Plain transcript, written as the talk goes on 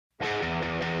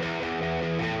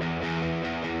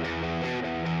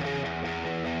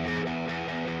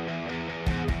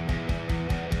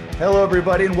Hello,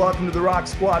 everybody, and welcome to the Rock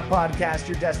Squad podcast,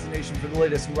 your destination for the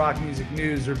latest in rock music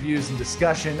news, reviews, and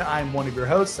discussion. I'm one of your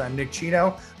hosts. I'm Nick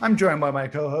Chino. I'm joined by my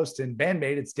co-host and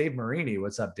bandmate. It's Dave Marini.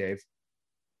 What's up, Dave?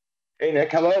 Hey,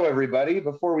 Nick. Hello, everybody.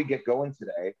 Before we get going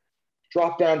today,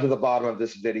 drop down to the bottom of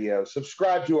this video,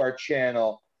 subscribe to our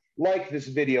channel, like this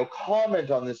video, comment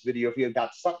on this video. If you've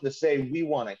got something to say, we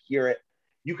want to hear it.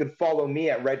 You can follow me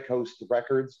at Red Coast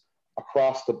Records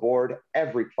across the board,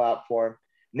 every platform.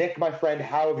 Nick, my friend,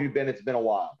 how have you been? It's been a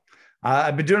while.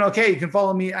 I've been doing okay. You can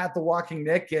follow me at The Walking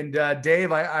Nick. And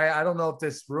Dave, I don't know if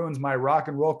this ruins my rock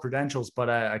and roll credentials, but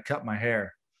I cut my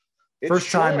hair. It's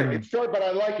short, but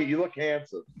I like it. You look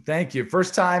handsome. Thank you.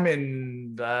 First time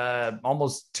in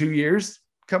almost 2 years,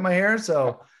 cut my hair.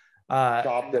 So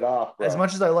chopped it off, bro. As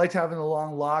much as I liked having the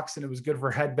long locks and it was good for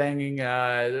headbanging,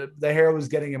 the hair was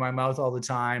getting in my mouth all the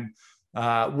time.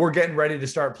 We're getting ready to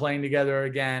start playing together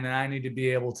again, and I need to be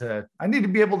able to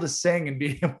sing and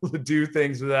be able to do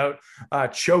things without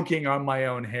choking on my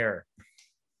own hair.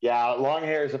 Yeah, long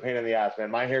hair is a pain in the ass,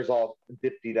 man. My hair's all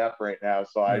dippied up right now,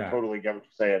 so I totally get what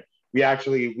you're saying.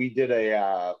 We did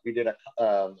a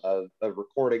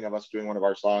recording of us doing one of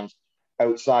our songs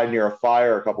outside near a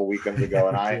fire a couple weekends ago,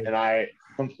 and I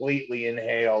completely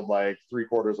inhaled like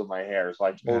 3/4 of my hair, so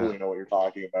I totally know what you're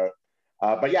talking about.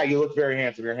 But yeah, you look very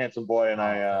handsome. You're a handsome boy, and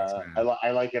thanks,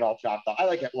 I like it all chopped off. I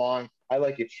like it long. I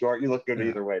like it short. You look good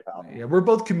either way, pal. Yeah, we're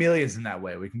both chameleons in that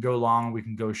way. We can go long, we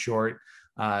can go short.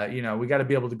 We got to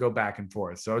be able to go back and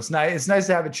forth. So it's nice. It's nice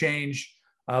to have a change.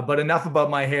 But enough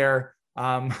about my hair.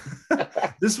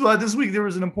 This week there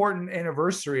was an important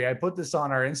anniversary. I put this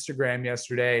on our Instagram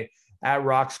yesterday at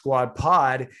Rock Squad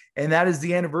Pod, and that is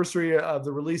the anniversary of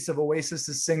the release of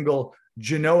Oasis's single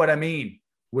 "You Know What I Mean,"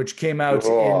 which came out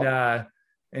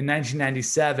in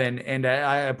 1997. And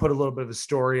I put a little bit of a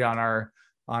story on our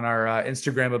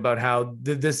Instagram about how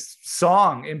this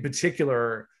song in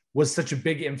particular was such a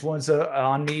big influence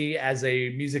on me as a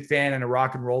music fan and a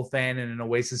rock and roll fan and an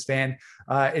Oasis fan.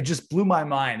 It just blew my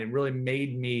mind and really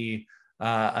made me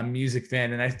a music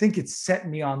fan. And I think it set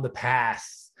me on the path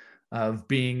of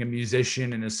being a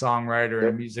musician and a songwriter and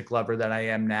a music lover that I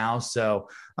am now. So,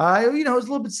 it was a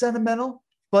little bit sentimental,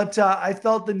 but I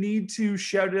felt the need to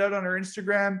shout it out on our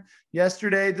Instagram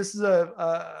yesterday. This is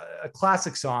a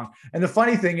classic song. And the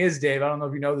funny thing is, Dave, I don't know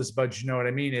if you know this about You Know What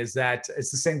I Mean, is that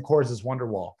it's the same chords as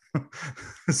Wonderwall.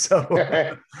 So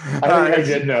I think I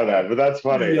did know that, but that's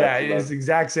funny. Yeah, it's the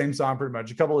exact same song pretty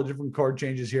much. A couple of different chord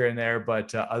changes here and there,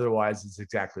 but otherwise it's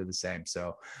exactly the same.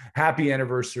 So happy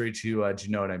anniversary to Do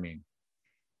You Know What I Mean?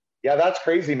 Yeah, that's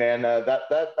crazy, man.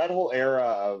 That whole era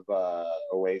of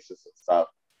Oasis and stuff.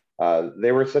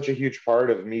 They were such a huge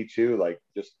part of me too, like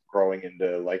just growing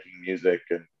into liking music.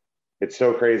 And it's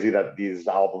so crazy that these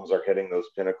albums are hitting those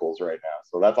pinnacles right now.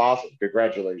 So that's awesome.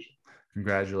 Congratulations.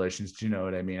 Congratulations. Do you know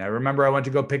what I mean? I remember I went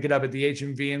to go pick it up at the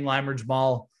HMV in Limeridge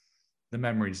Mall. The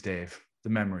memories, Dave. The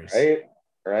memories.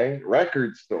 Right.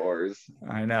 Record stores.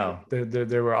 I know.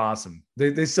 They were awesome.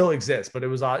 They still exist, but it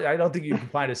was, I don't think you can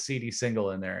find a CD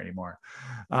single in there anymore.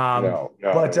 No.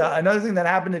 Another thing that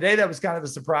happened today that was kind of a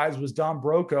surprise was Don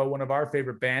Broco, one of our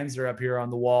favorite bands. They're up here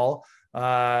on the wall.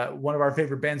 One of our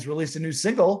favorite bands released a new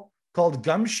single called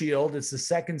Gum Shield. It's the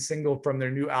second single from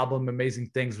their new album, Amazing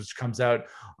Things, which comes out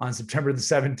on September the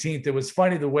 17th. It was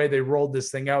funny the way they rolled this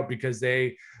thing out because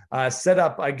they set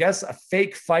up, I guess, a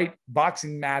fake fight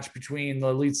boxing match between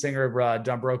the lead singer of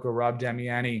Don Broco, Rob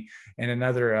Damiani, and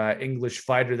another English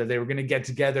fighter that they were going to get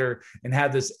together and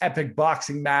have this epic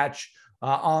boxing match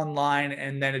online.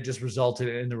 And then it just resulted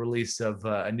in the release of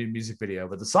a new music video.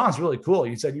 But the song's really cool.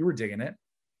 You said you were digging it.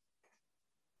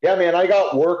 Yeah, man, I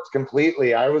got worked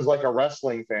completely. I was like a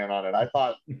wrestling fan on it. I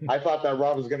thought that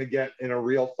Rob was going to get in a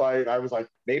real fight. I was like,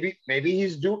 maybe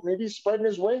he's spreading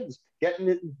his wings,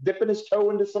 dipping his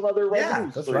toe into some other revenue.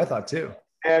 Yeah, that's what I thought too.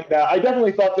 And I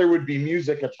definitely thought there would be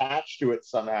music attached to it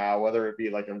somehow, whether it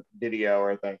be like a video or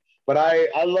a thing. But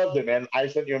I loved it, man. I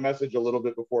sent you a message a little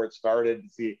bit before it started to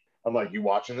see. I'm like, you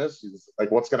watching this? He's like,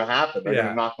 what's going to happen? They're going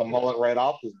to knock the mullet right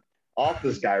off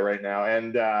this guy right now.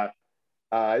 And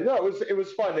it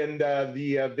was fun. And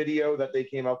the video that they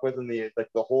came up with and the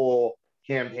whole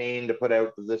campaign to put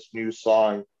out this new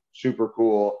song, super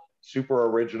cool, super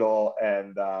original,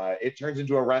 and it turns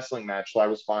into a wrestling match. So I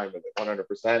was fine with it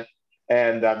 100%.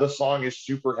 And the song is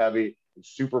super heavy and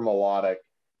super melodic.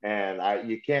 And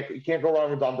you can't go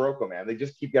wrong with Don Broco, man. They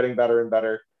just keep getting better and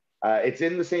better. It's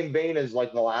in the same vein as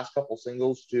like the last couple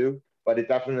singles too, but it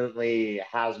definitely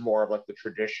has more of like the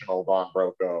traditional Don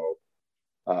Broco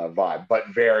vibe, but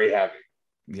very heavy.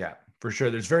 Yeah, for sure.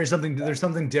 There's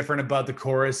something different about the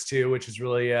chorus too, which is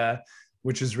really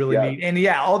which is really neat. And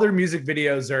yeah, all their music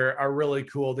videos are really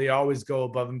cool. They always go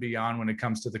above and beyond when it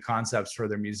comes to the concepts for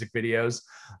their music videos.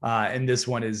 And this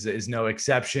one is no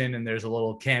exception. And there's a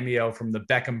little cameo from the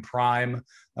Beckham Prime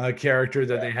character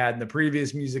that they had in the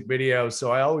previous music video.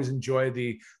 So I always enjoy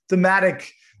the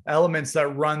thematic elements that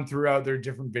run throughout their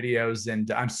different videos. And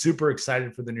I'm super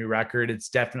excited for the new record. It's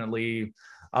definitely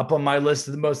up on my list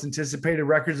of the most anticipated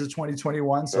records of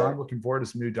 2021. So I'm looking forward to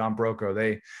some new Don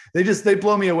Broco. They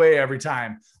blow me away every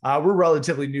time. We're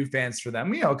relatively new fans for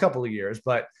them, a couple of years,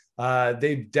 but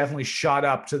they've definitely shot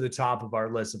up to the top of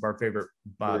our list of our favorite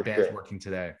bands working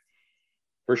today.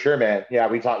 For sure, man. Yeah,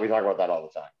 we talk about that all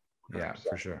the time. Yeah,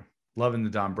 for sure. Loving the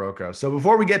Don Broco. So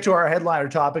before we get to our headliner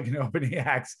topic and opening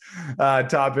acts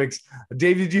topics,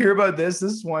 Dave, did you hear about this?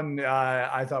 This one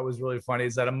I thought was really funny.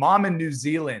 Is that a mom in New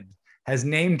Zealand has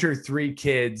named her 3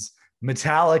 kids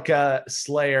Metallica,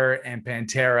 Slayer, and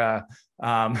Pantera.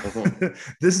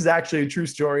 This is actually a true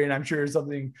story, and I'm sure it's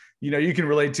something you can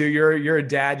relate to. You're a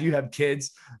dad, you have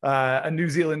kids. A New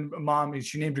Zealand mom,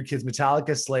 she named her kids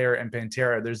Metallica, Slayer, and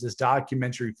Pantera. There's this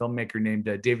documentary filmmaker named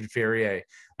David Ferrier,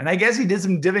 and I guess he did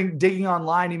some digging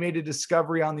online. He made a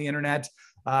discovery on the internet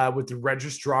with the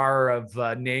registrar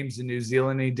of names in New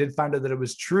Zealand. And he did find out that it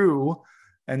was true,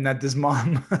 and that this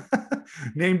mom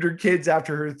named her kids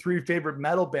after her 3 favorite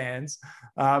metal bands.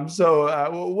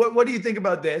 What do you think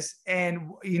about this?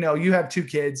 And, you have 2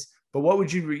 kids, but what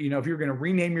would you, if you're going to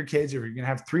rename your kids, or if you're going to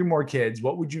have 3 more kids,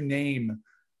 what would you name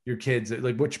your kids?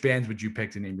 Like, which bands would you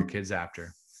pick to name your kids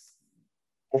after?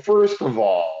 Well, first of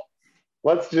all,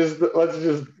 let's just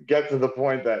get to the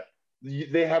point that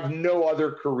they have no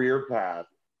other career path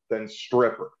than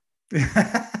stripper.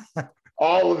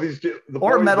 All of these,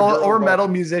 or metal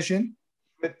musician.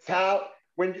 Like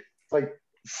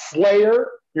Slayer,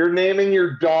 you're naming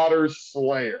your daughter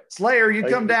Slayer. Slayer, you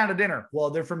come down to dinner. Well,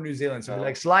 they're from New Zealand, so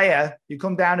like Slayer, you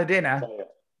come down to dinner.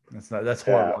 That's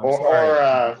horrible.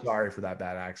 Yeah. Sorry for that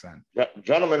bad accent.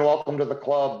 Gentlemen, welcome to the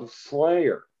club,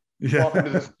 Slayer. Yeah. Welcome to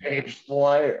the stage,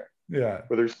 Slayer. Yeah.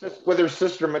 With her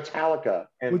sister Metallica.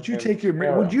 Would you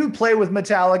play with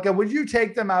Metallica? Would you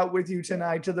take them out with you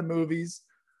tonight to the movies?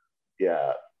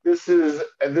 Yeah, this is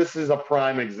a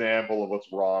prime example of what's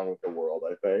wrong with the world,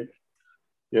 I think.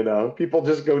 People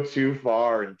just go too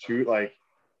far and too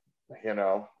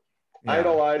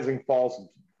idolizing false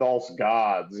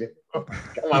gods. Come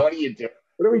on, what are you doing?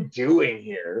 What are we doing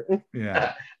here?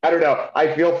 Yeah. I don't know.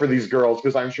 I feel for these girls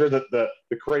because I'm sure that the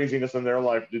craziness in their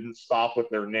life didn't stop with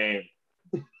their name.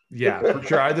 Yeah, for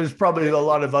sure. There's probably a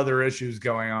lot of other issues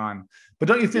going on. But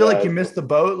don't you feel like you missed the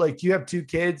boat? Like, you have 2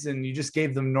 kids and you just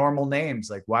gave them normal names.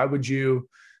 Like, why would you,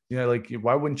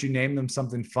 why wouldn't you name them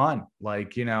something fun?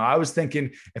 Like, I was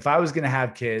thinking if I was going to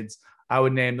have kids, I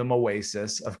would name them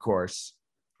Oasis, of course,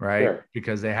 right? Sure.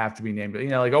 Because they have to be named,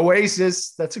 like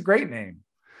Oasis. That's a great name.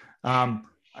 And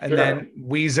then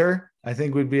Weezer, I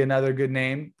think, would be another good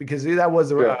name, because that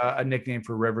was a nickname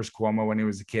for Rivers Cuomo when he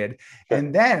was a kid. Sure.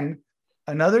 And then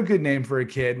another good name for a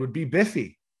kid would be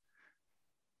Biffy.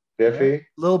 Biffy? Right?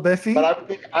 Little Biffy?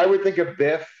 But I would think of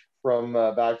Biff from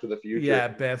Back to the Future. Yeah,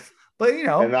 Biff. But,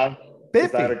 Biffy.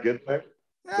 Is that a good thing?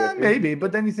 Maybe,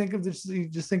 but then you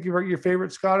just think of your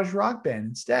favorite Scottish rock band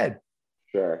instead.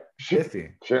 Sure.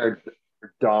 Biffy. Sure.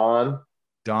 Don's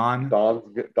Broco.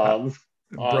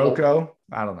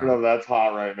 I don't know. No, that's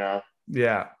hot right now.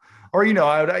 Yeah. Or,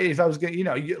 if I was going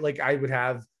to, I would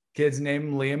have kids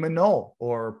named Liam and Noel,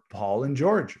 or Paul and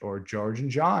George, or George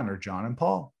and John, or John and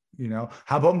Paul.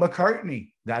 How about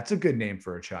McCartney? That's a good name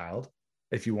for a child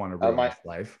if you want to ruin his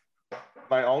life.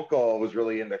 My uncle was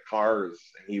really into cars,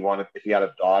 and if he had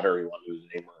a daughter, he wanted to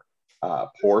name her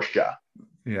Porsche.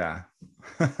 Yeah.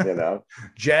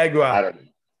 Jaguar. I don't know.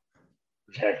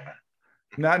 Jaguar.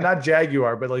 Not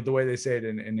Jaguar, but like the way they say it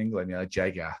in England, like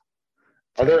Jaguar.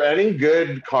 Are there any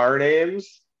good car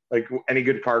names? Like any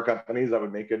good car companies that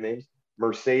would make good names?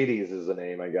 Mercedes is a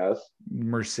name, I guess.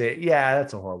 Mercedes, yeah,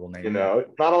 that's a horrible name. Not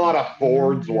a lot of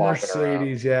Fords walking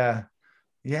Mercedes, around.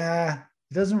 Yeah,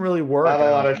 it doesn't really work. Not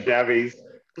a lot of Chevys.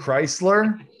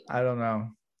 Chrysler, I don't know.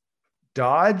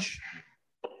 Dodge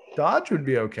would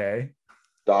be okay.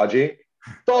 Dodgy.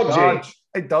 Hey, Dodge.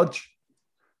 Hey, Dodge.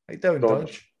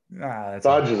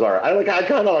 Dodge is all right. I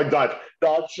kind of like Dodge.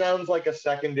 Dodge sounds like a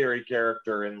secondary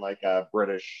character in like a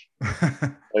British,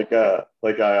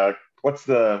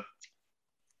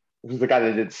 who's the guy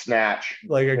that did Snatch?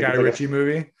 Like a Guy Ritchie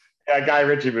movie? Yeah, Guy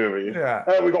Ritchie movie. Yeah.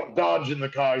 Hey, we got Dodge in the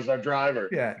car. He's our driver.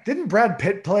 Yeah. Didn't Brad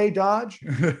Pitt play Dodge?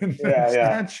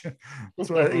 Yeah.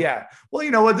 Yeah. Well,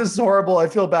 you know what? This is horrible. I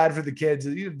feel bad for the kids.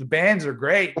 The bands are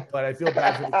great, but I feel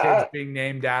bad for the kids being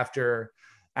named after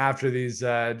after these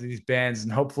bands,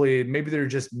 and hopefully maybe they're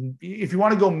just, if you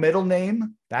want to go middle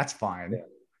name, that's fine. Yeah.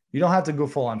 You don't have to go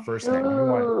full on first name. You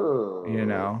want, you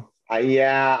know.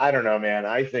 Yeah, I don't know, man.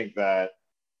 I think that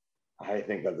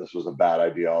this was a bad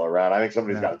idea all around. I think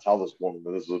somebody's got to tell this woman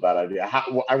that this was a bad idea.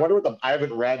 I wonder I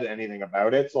haven't read anything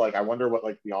about it, so like I wonder what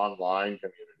like the online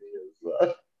community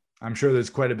is. I'm sure there's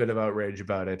quite a bit of outrage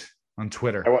about it on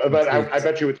Twitter. I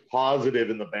bet you it's positive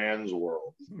in the band's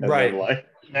world, right? Like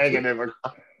negative.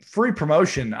 Free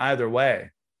promotion either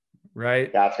way,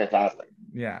 right? That's fantastic.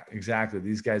 Yeah, exactly.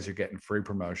 These guys are getting free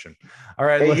promotion. All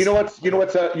right. Hey, you know what's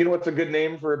a good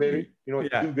name for a baby? You know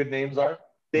what two good names are?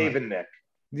 Dave and Nick.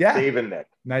 Yeah. Dave and Nick.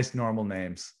 Nice normal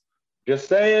names. Just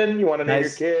saying, you want to name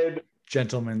your kid.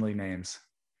 Gentlemanly names.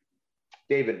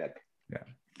 Dave and Nick. Yeah.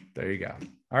 There you go.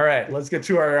 All right, let's get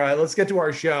to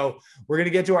our show. We're going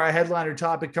to get to our headliner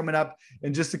topic coming up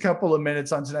in just a couple of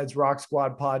minutes on tonight's Rock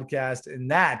Squad podcast, and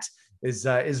that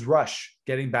is Rush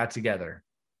getting back together.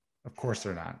 Of course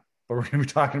they're not, but we're going to be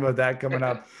talking about that coming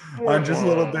up on just a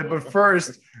little bit. But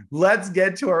first, let's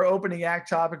get to our opening act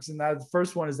topics, and the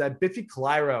first one is that Biffy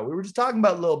Clyro. We were just talking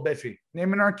about Lil Biffy,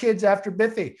 naming our kids after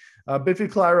Biffy. Biffy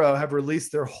Clyro have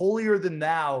released their Holier Than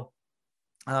Thou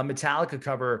Metallica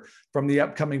cover from the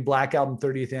upcoming Black Album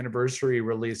 30th anniversary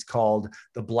release called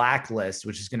The Blacklist,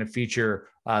 which is going to feature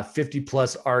 50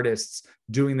 plus artists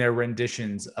doing their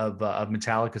renditions of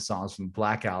Metallica songs from the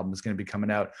Black Album. Is going to be coming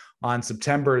out on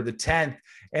September the 10th.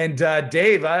 And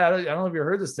Dave, I don't know if you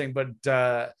heard this thing, but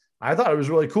I thought it was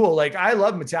really cool. Like, I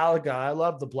love Metallica. I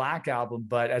love the Black Album,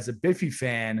 but as a Biffy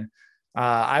fan,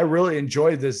 I really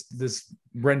enjoyed this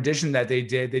rendition that they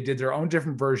did. They did their own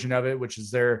different version of it, which is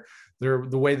the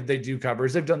way that they do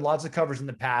covers. They've done lots of covers in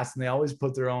the past, and they always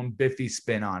put their own Biffy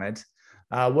spin on it.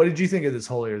 What did you think of this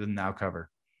Holier Than Thou cover?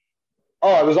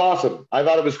 Oh, it was awesome. I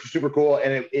thought it was super cool,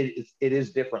 and it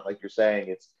is different. Like you're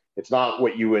saying, it's not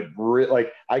what you would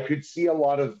like. I could see a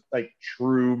lot of like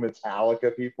true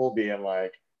Metallica people being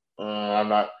like, I'm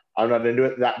not into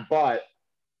it. But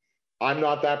I'm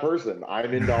not that person.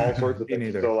 I'm into all sorts of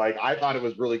things. So like, I thought it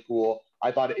was really cool.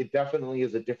 I thought it definitely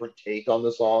is a different take on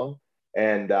the song.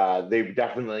 And they've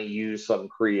definitely used some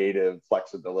creative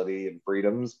flexibility and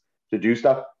freedoms to do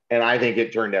stuff. And I think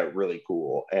it turned out really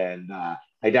cool. And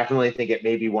I definitely think it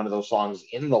may be one of those songs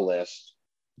in the list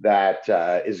that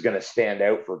is going to stand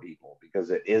out for people,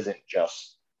 because it isn't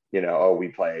just, we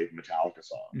play Metallica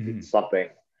songs. Mm-hmm. It's something,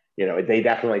 they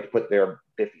definitely put their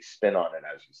Biffy spin on it,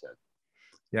 as you said.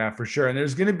 Yeah, for sure. And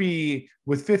there's going to be,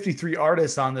 with 53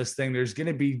 artists on this thing, there's going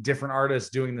to be different artists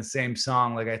doing the same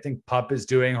song. Like I think Pup is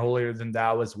doing Holier Than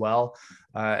Thou as well,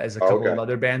 as a couple of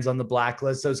other bands on the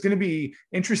Blacklist. So it's going to be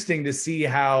interesting to see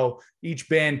how each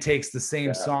band takes the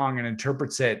same song and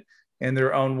interprets it in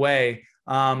their own way.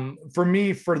 For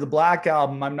me, for the Black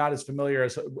Album, I'm not as familiar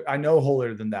as, I know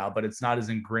Holier Than Thou, but it's not as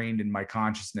ingrained in my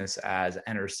consciousness as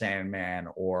Enter Sandman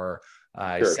or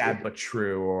Sad But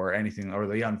True or anything, or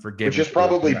The Unforgiven, which is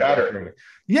probably better.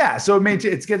 Yeah, so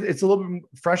it's a little bit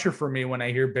fresher for me when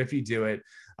I hear Biffy do it.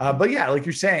 But yeah, like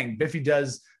you're saying, Biffy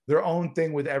does their own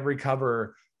thing with every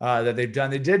cover that they've done.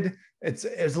 They did. It's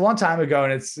a long time ago,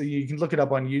 and you can look it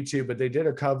up on YouTube. But they did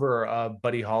a cover of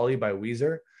Buddy Holly by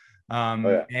Weezer,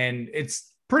 and it's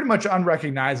pretty much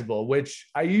unrecognizable, which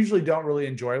I usually don't really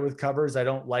enjoy with covers. I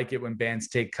don't like it when bands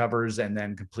take covers and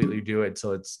then completely do it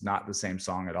so it's not the same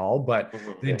song at all. But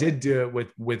they did do it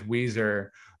with Weezer.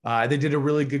 They did a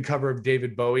really good cover of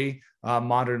David Bowie,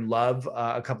 Modern Love,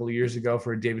 a couple of years ago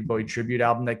for a David Bowie tribute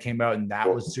album that came out, and that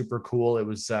was super cool. It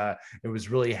was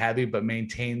really heavy, but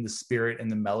maintained the spirit and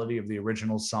the melody of the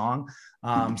original song.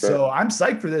 So I'm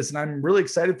psyched for this, and I'm really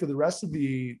excited for the rest of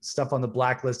the stuff on the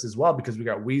Blacklist as well, because we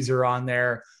got Weezer on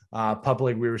there, Pup,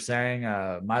 like we were saying,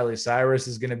 Miley Cyrus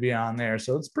is going to be on there,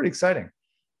 so it's pretty exciting.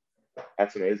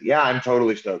 That's amazing. Yeah, I'm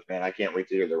totally stoked, man. I can't wait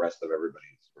to hear the rest of everybody's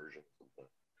versions of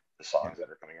the songs that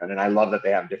are coming out, and I love that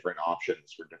they have different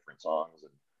options for different songs,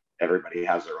 and everybody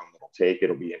has their own little take.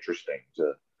 It'll be interesting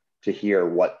to hear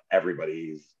what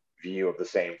everybody's view of the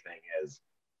same thing is.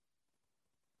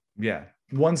 Yeah,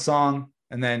 one song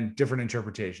and then different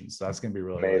interpretations. So that's going to be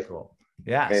really cool.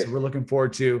 Yeah, amazing. So we're looking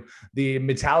forward to the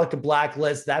Metallica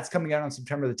Blacklist. That's coming out on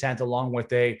September the 10th, along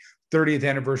with a 30th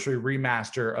anniversary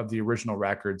remaster of the original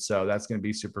record. So that's going to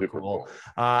be super cool.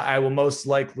 I will most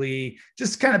likely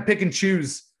just kind of pick and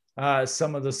choose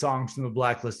some of the songs from the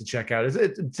Blacklist to check out.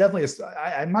 It's definitely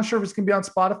I'm not sure if it's going to be on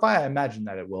Spotify. I imagine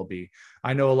that it will be.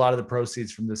 I know a lot of the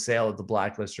proceeds from the sale of the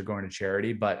Blacklist are going to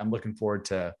charity, but I'm looking forward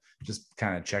to just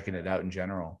kind of checking it out in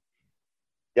general.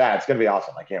 Yeah, it's going to be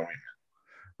awesome. I can't wait.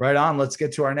 Right on. Let's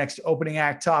get to our next opening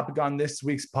act topic on this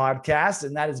week's podcast,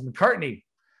 and that is McCartney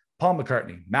Paul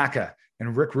McCartney, Macca,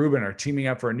 and Rick Rubin are teaming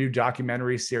up for a new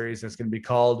documentary series that's going to be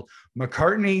called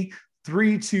McCartney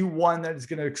 321, that is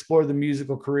going to explore the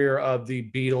musical career of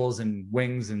the Beatles and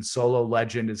Wings and Solo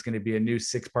Legend. It's going to be a new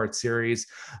 6-part series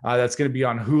that's going to be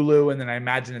on Hulu, and then I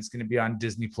imagine it's going to be on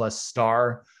Disney Plus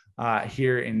Star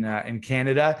here in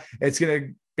Canada. It's going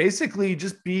to basically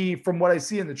just be, from what I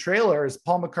see in the trailer, is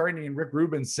Paul McCartney and Rick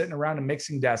Rubin sitting around a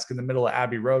mixing desk in the middle of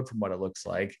Abbey Road, from what it looks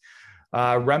like,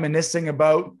 reminiscing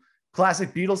about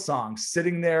classic Beatles songs,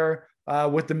 sitting there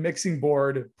with the mixing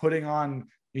board, putting on,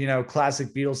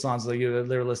 classic Beatles songs. Like, they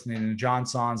were listening to John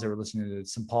songs, they were listening to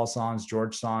some Paul songs,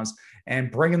 George songs,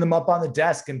 and bringing them up on the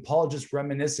desk. And Paul just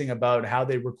reminiscing about how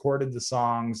they recorded the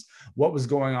songs, what was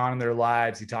going on in their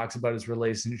lives. He talks about his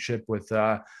relationship with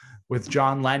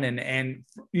John Lennon. And,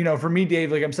 for me,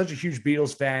 Dave, like, I'm such a huge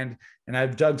Beatles fan, and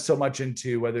I've dug so much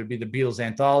into whether it be the Beatles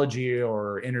anthology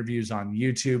or interviews on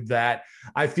YouTube, that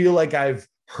I feel like I've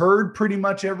heard pretty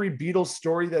much every Beatles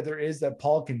story that there is that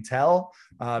Paul can tell,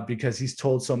 because he's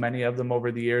told so many of them over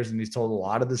the years, and he's told a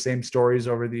lot of the same stories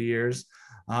over the years.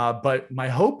 But my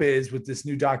hope is, with this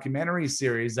new documentary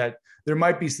series, that there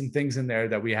might be some things in there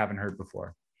that we haven't heard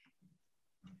before.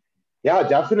 Yeah,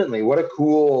 definitely. What a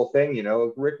cool thing,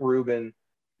 Rick Rubin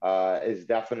is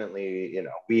definitely,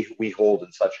 we hold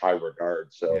in such high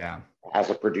regard. So yeah, as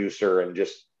a producer and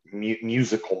just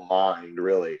musical mind,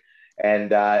 really.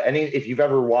 And if you've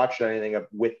ever watched anything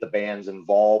with the bands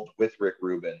involved with Rick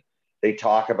Rubin, they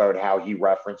talk about how he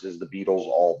references the Beatles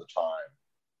all the time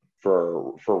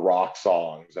for rock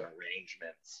songs and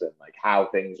arrangements, and like how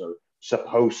things are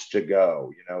supposed to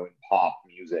go, in pop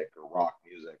music or rock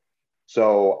music.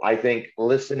 So I think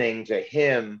listening to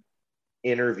him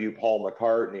interview Paul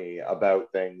McCartney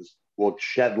about things will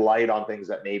shed light on things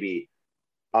that maybe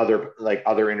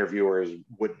other interviewers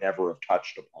would never have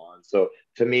touched upon. So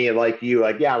to me, like you,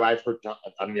 yeah, I've heard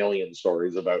a million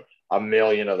stories about a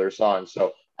million other songs.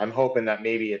 So I'm hoping that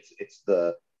maybe it's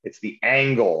the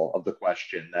angle of the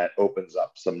question that opens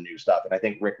up some new stuff. And I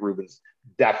think Rick Rubin's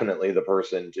definitely the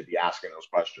person to be asking those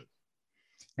questions.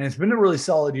 And it's been a really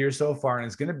solid year so far, and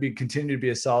it's going to continue to be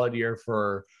a solid year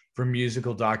for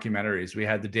musical documentaries. We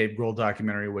had the Dave Grohl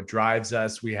documentary, What Drives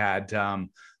Us. We had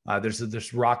there's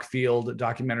this Rockfield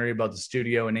documentary about the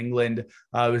studio in England.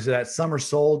 It was that Summer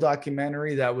Soul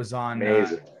documentary that was on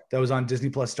Disney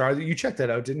Plus Star. You checked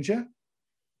that out, didn't you?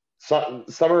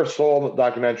 Summer Soul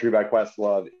documentary by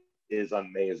Questlove is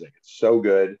amazing. It's so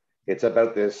good. It's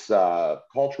about this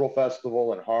cultural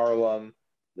festival in Harlem,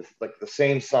 the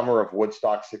same summer of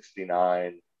Woodstock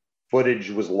 '69. Footage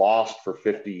was lost for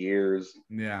 50 years.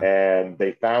 Yeah. And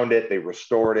they found it. They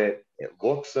restored it. It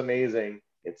looks amazing.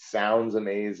 It sounds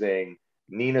amazing.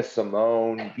 Nina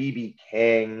Simone, B.B.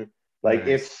 King, like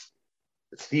nice.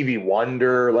 It's Stevie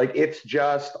Wonder. Like, it's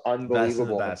just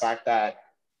unbelievable. The fact that,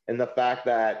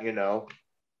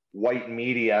 white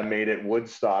media made it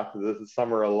Woodstock, the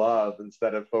Summer of Love,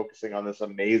 instead of focusing on this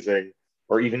amazing,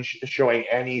 or even showing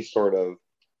any sort of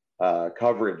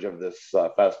coverage of this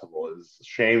festival, is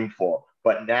shameful.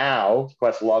 But now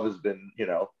Questlove has been,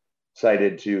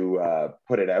 cited to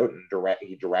put it out, and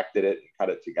he directed it and cut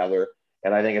it together.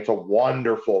 And I think it's a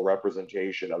wonderful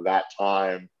representation of that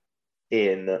time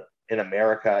in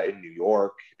America, in New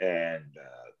York, and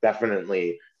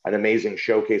definitely an amazing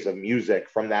showcase of music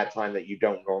from that time that you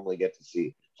don't normally get to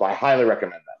see. So I highly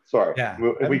recommend that. Sorry, yeah,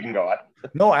 we can go on.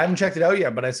 No, I haven't checked it out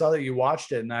yet, but I saw that you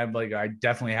watched it, and I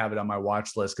definitely have it on my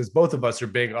watch list, because both of us are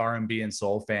big R&B and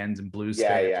soul fans and blues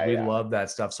fans. We love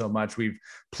that stuff so much. We've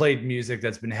played music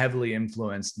that's been heavily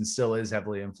influenced and still is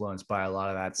heavily influenced by a lot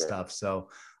of that stuff. So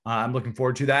I'm looking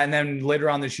forward to that. And then later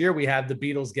on this year, we have the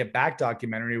Beatles Get Back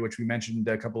documentary, which we mentioned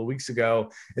a couple of weeks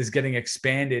ago, is getting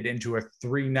expanded into a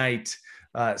 3-night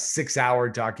 6-hour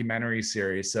documentary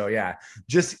series. So yeah,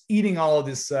 just eating all of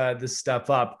this stuff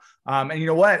up. And you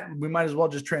know what? We might as well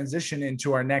just transition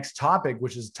into our next topic,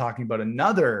 which is talking about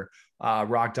another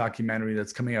rock documentary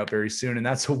that's coming out very soon. And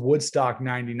that's a Woodstock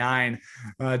 99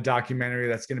 documentary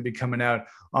that's going to be coming out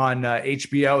on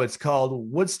HBO. It's called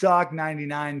Woodstock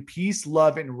 99, Peace,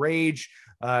 Love, and Rage.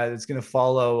 It's going to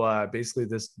follow basically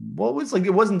this,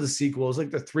 it wasn't the sequel, it was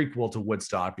like the threequel to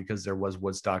Woodstock, because there was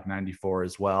Woodstock 94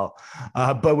 as well.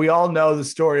 But we all know the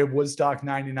story of Woodstock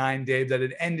 99, Dave, that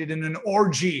it ended in an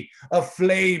orgy of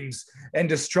flames and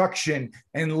destruction,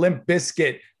 and Limp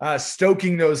Bizkit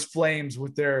stoking those flames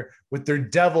with their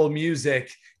devil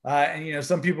music. And,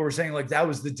 some people were saying, like, that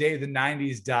was the day the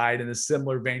 90s died, in a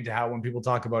similar vein to how when people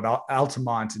talk about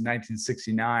Altamont in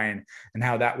 1969 and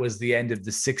how that was the end of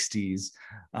the 60s.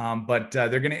 But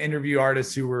they're going to interview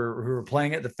artists who were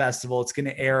playing at the festival. It's going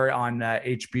to air on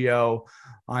HBO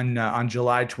on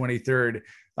July 23rd.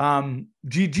 Do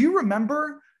you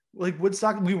remember like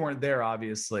Woodstock? We weren't there,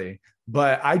 obviously,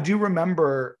 but I do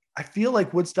remember. I feel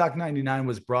like Woodstock 99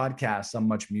 was broadcast on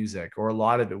Much Music, or a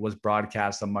lot of it was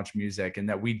broadcast on Much Music, and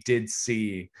that we did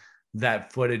see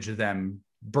that footage of them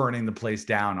burning the place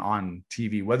down on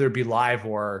TV, whether it be live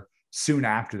or soon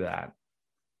after that.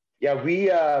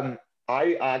 Yeah,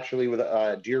 I actually, with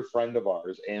a dear friend of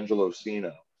ours, Angelo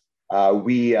Sino,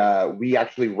 we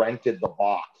actually rented the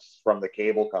box from the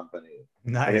cable company,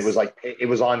 and it was Nice. like it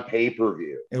was on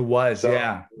pay-per-view. It was, So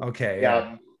yeah. Okay, yeah.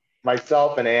 yeah,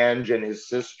 myself and Ange and his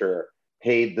sister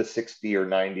paid the $60 or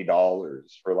 $90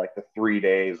 for like the 3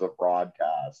 days of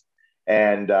broadcast.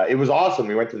 And it was awesome.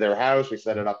 We went to their house, we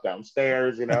set it up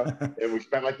downstairs, and we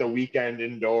spent like the weekend Got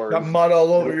indoors. mud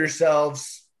all over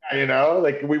yourselves.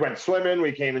 Like we went swimming,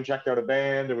 we came and checked out a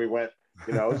band, and we went,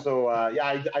 So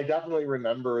yeah, I definitely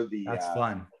remember That's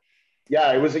fun.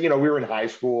 yeah, it was, we were in high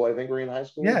school. I think we were in high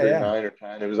school, Yeah, grade yeah. 9 or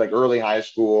 10. It was like early high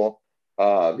school.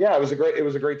 Yeah, it was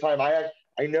a great time.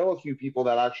 I know a few people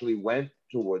that actually went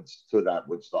to that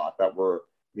Woodstock that were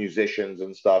musicians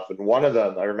and stuff. And one of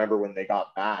them, I remember when they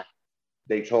got back,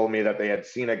 they told me that they had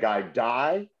seen a guy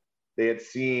die, they had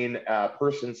seen a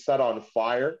person set on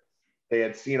fire, they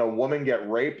had seen a woman get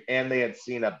raped, and they had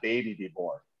seen a baby be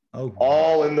born, Oh, wow.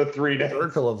 all in the 3 days.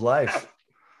 Circle of life.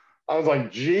 I was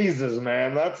like, Jesus,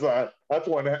 man, that's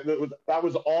one that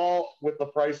was all with the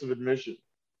price of admission.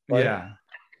 Like, Yeah.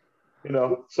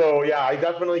 So yeah, I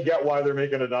definitely get why they're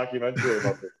making a documentary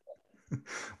about this.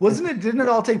 Didn't it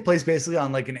all take place basically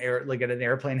on like at an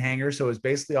airplane hangar? So it was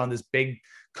basically on this big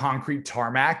concrete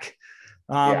tarmac.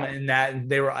 Yeah. And that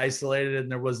they were isolated,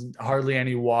 and there wasn't hardly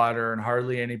any water and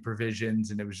hardly any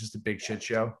provisions, and it was just a big shit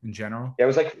show in general. Yeah, it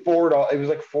was like $4. It was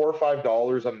like $4 or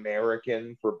 $5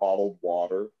 American for bottled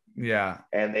water. Yeah.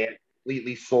 And they had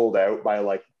completely sold out by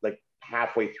like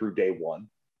halfway through day one.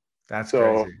 That's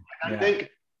So crazy. I think,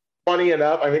 funny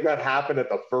enough, I think that happened at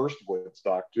the first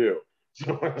Woodstock too.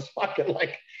 So it's fucking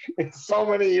like it's so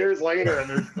many years later, and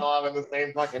they're still having the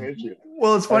same fucking issue.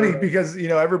 Well, it's funny because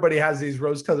everybody has these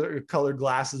rose-colored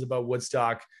glasses about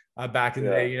Woodstock back in the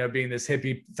day, being this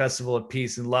hippie festival of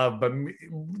peace and love. But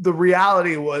the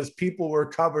reality was people were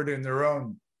covered in their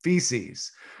own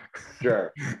feces.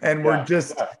 Sure. And we're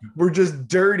just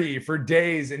dirty for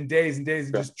days and days and days,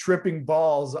 and just tripping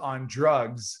balls on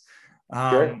drugs,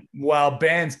 while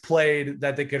bands played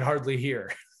that they could hardly hear.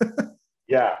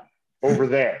 Yeah. Over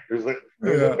there, there's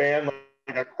a band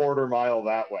like a quarter mile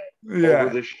that way.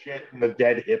 Over the shit and the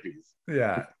dead hippies.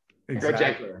 Yeah,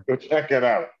 exactly. Go check it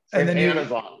out. And then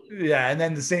Amazon. And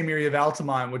then the same year you have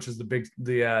Altamont, which is the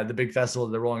big festival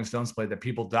that the Rolling Stones played, that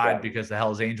people died because the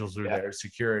Hells Angels were there,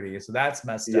 security. So that's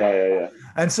messed up. Yeah.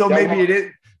 And so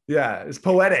maybe it's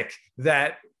poetic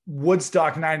that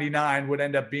Woodstock 99 would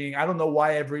end up being, I don't know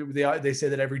why they say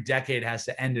that every decade has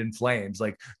to end in flames.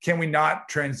 Like, can we not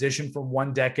transition from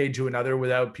one decade to another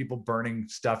without people burning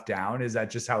stuff down? Is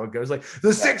that just how it goes? Like, the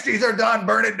 60s are done,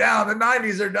 burn it down. The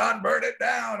 90s are done, burn it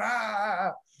down.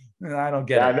 I don't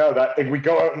get it. I know that we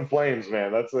go out in flames,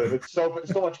 man. It's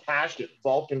so much passion. It's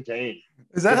all contained.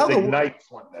 Is that how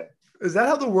ignites one day? Is that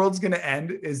how the world's going to end?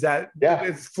 Is that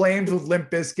it's flames with Limp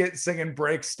Bizkit singing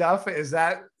break stuff? Is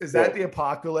that the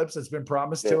apocalypse that's been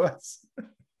promised to us?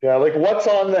 Yeah, like what's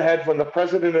on the head when the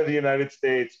president of the United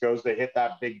States goes to hit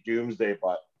that big doomsday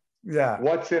button? Yeah.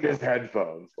 What's in his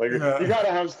headphones? Like you got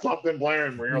to have something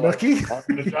blaring where you're like, I'm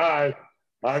going to die.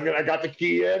 I got the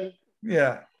key in.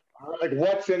 Yeah. Like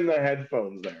what's in the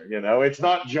headphones there? It's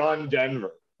not John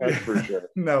Denver. That's for sure.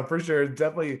 No, for sure. It's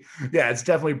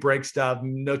definitely break stuff.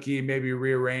 Nookie, maybe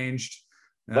rearranged.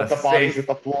 Let the bodies at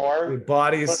the floor. The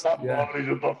bodies. Let the bodies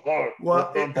at the floor.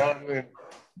 Well,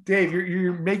 Dave,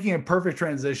 you're making a perfect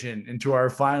transition into our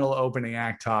final opening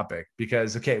act topic,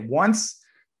 because once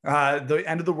the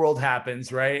end of the world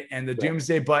happens, right, and the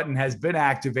doomsday button has been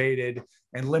activated,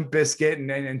 and Limp Bizkit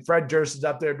and Fred Durst is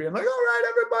up there being like, all right,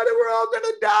 everybody, we're all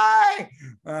gonna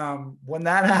die. When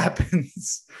that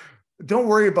happens, don't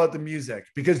worry about the music,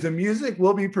 because the music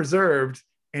will be preserved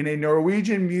in a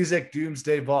Norwegian music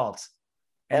doomsday vault.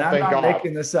 And I'm not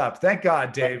making this up. Thank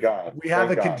God, Dave. We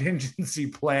have a contingency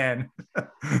plan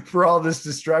for all this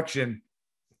destruction.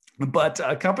 But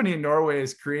a company in Norway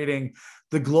is creating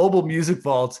the Global Music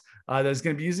Vault that's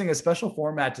going to be using a special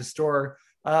format to store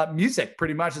music,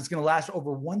 pretty much. It's going to last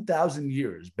over 1,000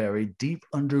 years, buried deep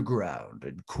underground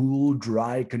in cool,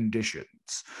 dry conditions.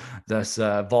 This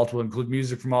vault will include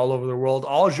music from all over the world,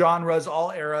 all genres,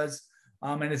 all eras.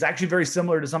 And it's actually very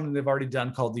similar to something they've already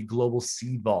done called the Global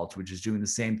Seed Vault, which is doing the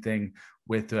same thing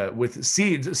with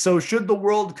seeds. So should the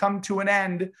world come to an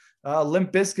end,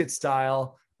 Limp Bizkit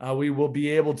style, We will be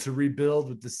able to rebuild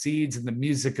with the seeds and the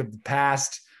music of the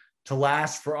past to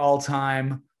last for all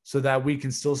time so that we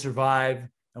can still survive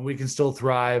and we can still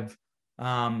thrive.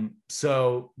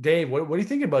 So Dave, what do you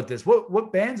think about this?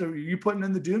 What bands are you putting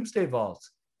in the Doomsday Vault?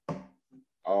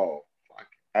 Oh,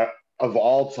 fuck. Of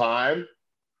all time,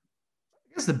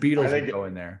 I guess the Beatles would go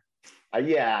in there.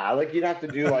 Yeah, like you'd have to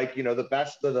do like, the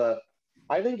best of the.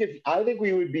 I think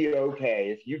we would be okay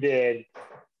if you did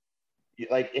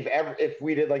like if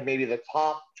we did like maybe the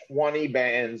top 20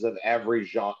 bands of every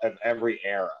genre of every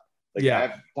era. Like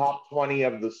Yeah. top 20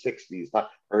 of the 60s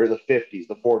or the 50s,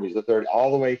 the 40s, the 30s,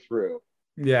 all the way through.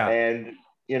 Yeah. And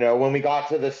when we got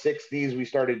to the 60s, we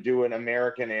started doing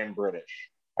American and British.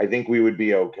 I think we would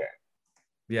be okay.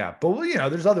 Yeah, but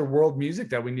there's other world music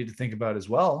that we need to think about as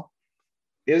well.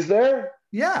 Is there?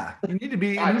 Yeah, you need to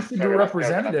be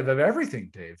representative of everything,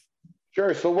 Dave.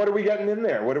 Sure. So what are we getting in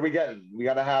there? What are we getting? We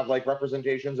got to have like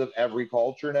representations of every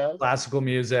culture now. Classical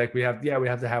music. We have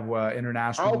to have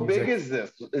international. How big is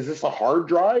this? Is this a hard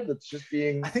drive that's just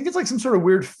being? I think it's like some sort of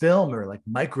weird film or like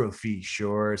microfiche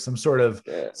or some sort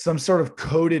of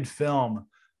coded film.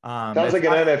 Sounds like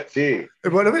an NFT.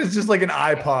 What if it's just like an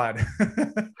iPod?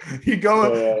 You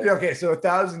go, okay, so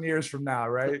 1,000 years from now,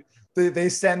 right? They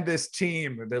send this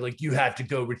team. They're like, you have to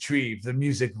go retrieve the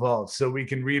music vault so we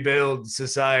can rebuild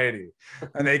society.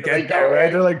 And they get there, right?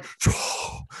 They're like,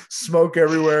 smoke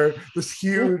everywhere. This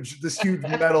huge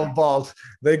metal vault.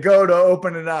 They go to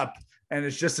open it up, and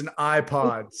it's just an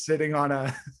iPod sitting on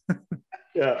a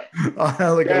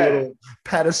a little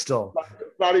pedestal.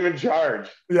 Not even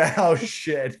charged. Yeah. Oh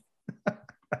shit.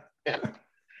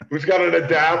 Who's got an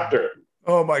adapter?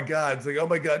 Oh my God. It's like, oh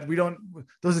my God,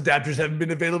 those adapters haven't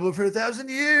been available for 1,000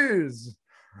 years.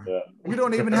 Yeah. We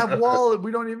don't even have wall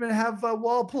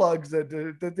plugs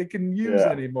that they can use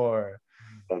anymore.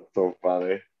 That's so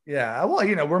funny. Yeah.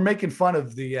 Well, we're making fun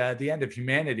of the end of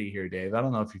humanity here, Dave. I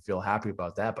don't know if you feel happy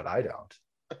about that, but I don't.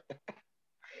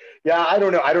 Yeah. I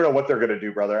don't know. I don't know what they're going to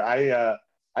do, brother.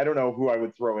 I don't know who I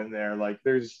would throw in there. Like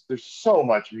there's so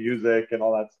much music and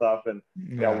all that stuff. And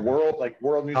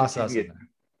world music.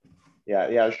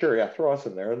 Yeah, sure. Yeah, throw us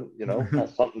in there, and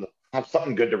have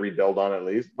something good to rebuild on at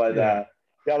least. But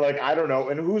like I don't know,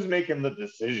 and who's making the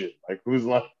decision? Like who's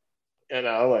like,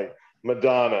 like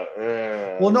Madonna.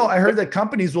 Well, no, I heard that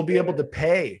companies will be able to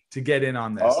pay to get in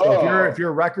on this. Oh. So if you're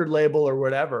a record label or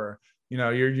whatever,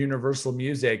 your Universal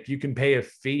Music, you can pay a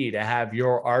fee to have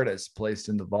your artist placed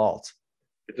in the vault.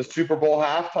 It's a Super Bowl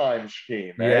halftime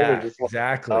scheme. Yeah,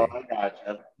 exactly. Oh, I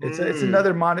gotcha. It's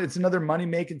another money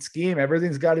making scheme.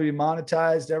 Everything's got to be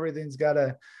monetized. Everything's got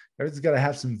to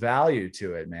have some value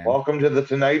to it, man. Welcome to the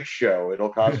Tonight Show. It'll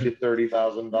cost you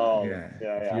 $30,000.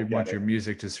 Yeah. If you want your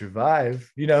music to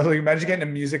survive, like imagine getting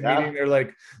a music meeting. They're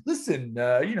like, listen,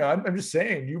 I'm just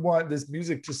saying, you want this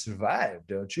music to survive,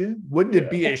 don't you? Wouldn't it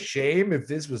be a shame if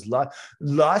this was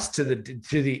lost to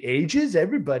the ages?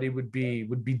 Everybody would be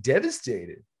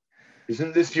devastated.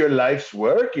 Isn't this your life's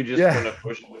work? You just want to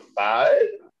push it aside?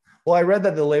 Well, I read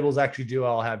that the labels actually do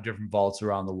all have different vaults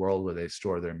around the world where they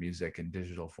store their music in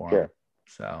digital form. Sure.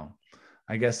 So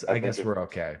I guess we're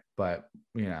okay. But,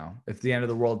 if the end of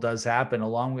the world does happen,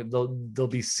 along with there'll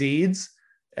be seeds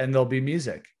and there'll be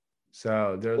music.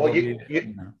 So you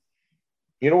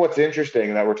know what's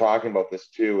interesting that we're talking about this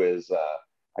too is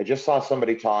I just saw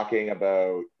somebody talking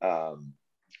about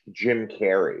Jim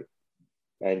Carrey.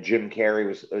 And Jim Carrey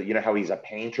was, how he's a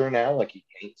painter now, like he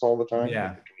paints all the time. Yeah.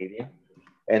 Like a comedian.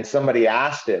 And somebody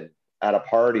asked him at a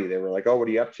party, they were like, "Oh, what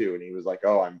are you up to?" And he was like,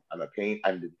 "Oh, I've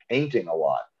been painting a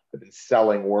lot. I've been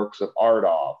selling works of art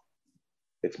off.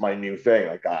 It's my new thing.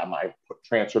 Like I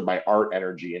transferred my art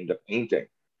energy into painting."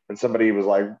 And somebody was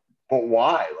like, "But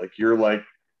why? Like you're like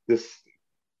this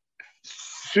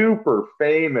super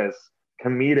famous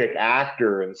comedic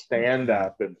actor and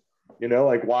stand-up, and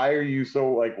like why are you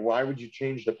so like why would you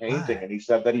change the painting?" And he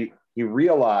said that he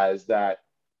realized that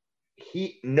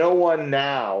no one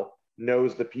now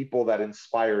knows the people that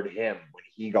inspired him when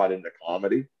he got into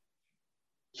comedy.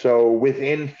 So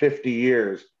within 50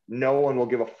 years, no one will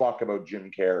give a fuck about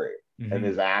Jim Carrey and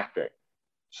his acting.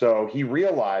 So he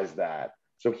realized that.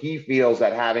 So he feels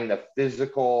that having the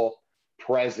physical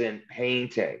present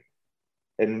painting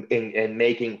and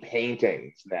making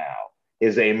paintings now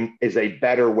is a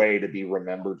better way to be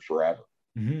remembered forever.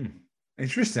 Mm-hmm.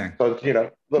 Interesting. So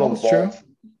little true.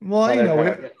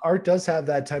 Well, art does have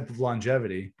that type of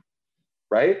longevity,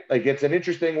 right? Like it's an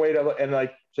interesting way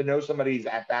to know somebody's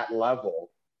at that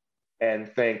level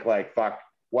and think like, fuck,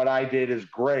 what I did is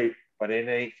great, but it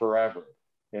ain't forever.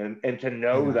 And to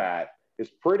know that is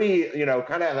pretty,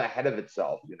 kind of ahead of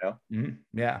itself, Mm-hmm.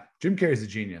 Yeah. Jim Carrey's a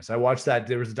genius. I watched that.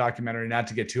 There was a documentary, not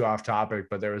to get too off topic,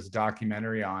 but there was a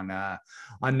documentary on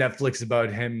Netflix about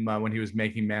him when he was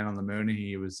making Man on the Moon, and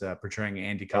he was portraying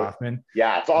Andy Kaufman.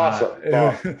 Yeah, it's awesome.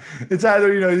 It's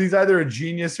either, he's either a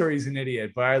genius or he's an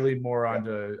idiot, but I lean more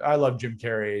onto, I love Jim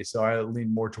Carrey, so I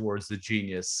lean more towards the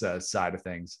genius side of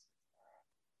things.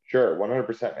 Sure,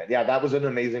 100%, man. Yeah, that was an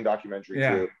amazing documentary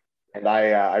too. And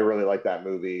I really like that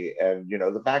movie. And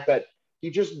the fact that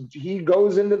he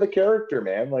goes into the character,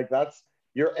 man. Like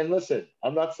and listen,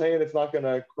 I'm not saying it's not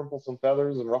gonna crumple some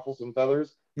feathers and ruffle some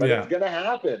feathers, but it's gonna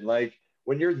happen. Like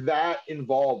when you're that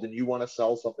involved and you want to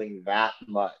sell something that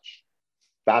much,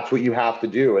 that's what you have to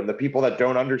do. And the people that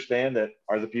don't understand it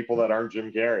are the people that aren't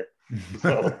Jim Carrey.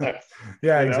 So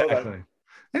exactly.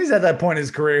 And he's at that point in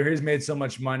his career, he's made so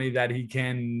much money that he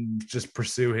can just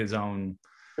pursue his own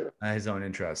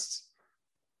interests.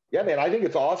 Yeah, man, I think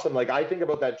it's awesome. Like I think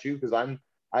about that too, because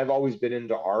I've always been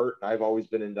into art and I've always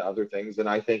been into other things. And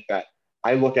I think that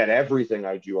I look at everything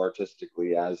I do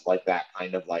artistically as like that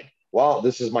kind of like, well,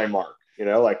 this is my mark,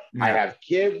 I have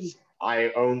kids,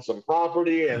 I own some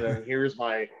property, and then here's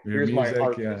my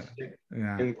artistic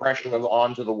impression of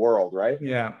onto the world, right?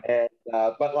 Yeah. And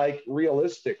but like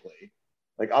realistically,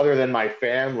 like other than my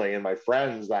family and my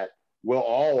friends that will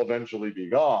all eventually be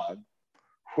gone,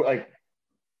 like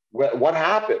what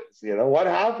happens? What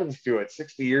happens to it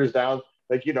 60 years down?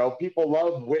 Like, people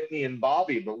love Whitney and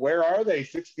Bobby, but where are they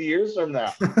 60 years from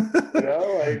now?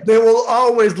 They will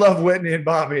always love Whitney and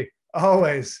Bobby.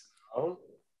 Always. Oh.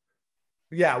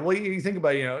 Yeah. Well, you think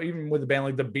about, even with a band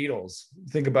like the Beatles,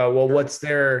 think about, well, what's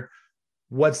their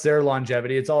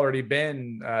longevity? It's already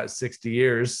been 60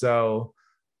 years. So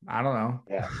I don't know.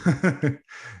 Yeah.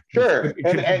 Sure.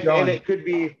 And it could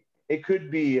be, it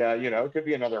could be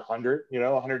another 100,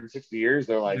 160 years.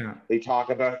 They're like, they talk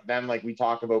about them like we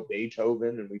talk about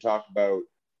Beethoven, and we talk about,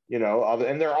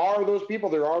 and there are those people,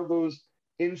 there are those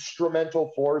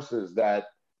instrumental forces that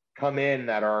come in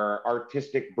that are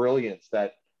artistic brilliance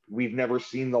that we've never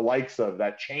seen the likes of,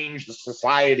 that change the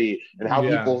society and how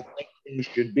people think things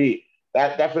should be.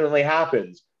 That definitely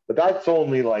happens, but that's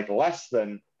only like less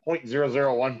than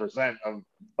 0.001%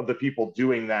 of the people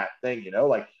doing that thing,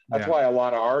 like that's why a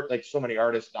lot of art, like so many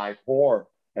artists die poor,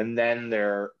 and then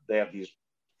they have these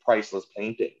priceless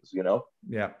paintings,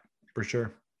 Yeah, for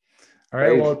sure. All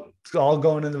right, well, it's all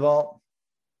going in the vault.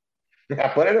 Yeah,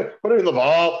 put it in the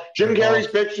vault. Jim Carrey's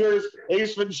pictures,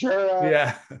 Ace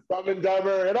Ventura, Dumb and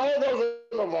Dumber, it all goes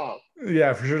in the vault.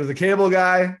 Yeah, for sure. The Cable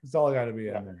Guy, it's all got to be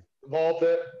in there. Vault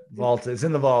it. It's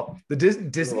in the vault. The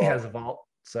Disney has a vault,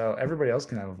 so everybody else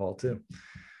can have a vault too.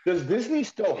 Does Disney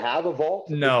still have a vault?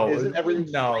 No. Isn't everything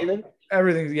streaming?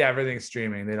 Everything's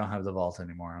streaming. They don't have the vault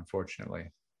anymore,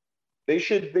 unfortunately. They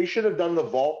should have done the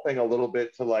vault thing a little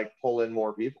bit to like pull in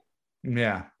more people.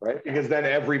 Yeah. Right? Because then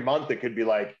every month it could be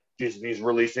like Disney's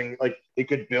releasing, like it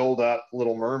could build up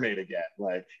Little Mermaid again,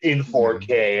 like in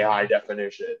 4K high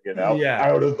definition,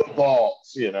 out of the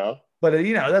vaults, But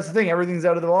that's the thing. Everything's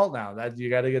out of the vault now. That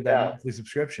you got to get that monthly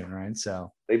subscription, right?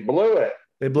 So they blew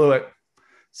it.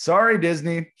 Sorry,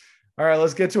 Disney. All right,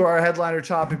 let's get to our headliner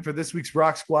topic for this week's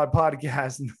Rock Squad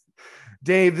podcast.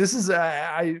 Dave, this is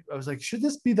I was like, should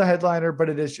this be the headliner? But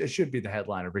it should be the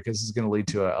headliner because it's going to lead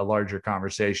to a larger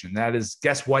conversation. That is,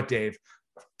 guess what, Dave?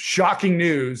 Shocking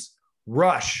news.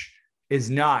 Rush is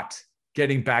not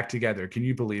getting back together. Can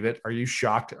you believe it? Are you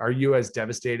shocked? Are you as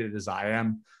devastated as I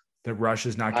am that Rush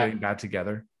is not getting back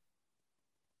together?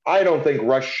 I don't think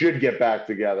Rush should get back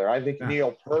together. I think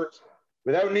Neil Peart,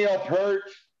 without Neil Peart,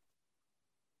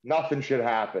 nothing should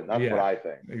happen. That's what I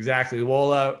think. Exactly.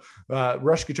 Well,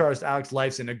 Rush guitarist Alex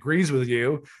Lifeson agrees with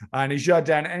you, and he shut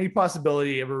down any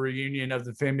possibility of a reunion of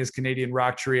the famous Canadian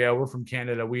rock trio. We're from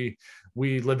Canada. We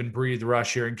live and breathe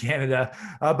Rush here in Canada.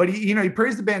 But he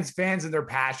praised the band's fans and their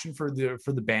passion for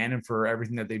the band and for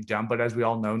everything that they've done. But as we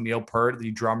all know, Neil Peart, the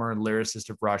drummer and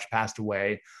lyricist of Rush, passed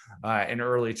away in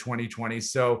early 2020.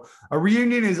 So a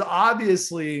reunion is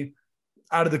obviously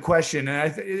out of the question,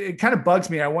 and it kind of bugs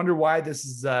me. I wonder why this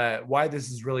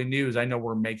is really news. I know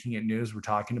we're making it news. We're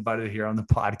talking about it here on the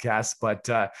podcast, but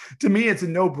to me, it's a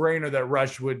no-brainer that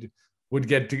Rush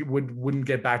wouldn't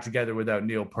get back together without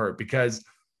Neil Peart, because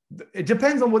it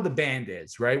depends on what the band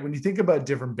is, right? When you think about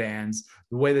different bands,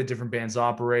 the way that different bands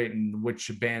operate and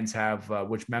which bands have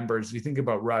which members, you think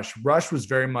about Rush. Rush was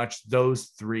very much those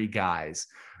three guys.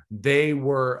 They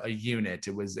were a unit.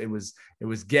 It was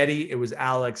Geddy, it was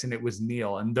Alex, and it was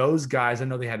Neil. And those guys, I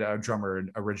know they had a drummer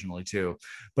originally too,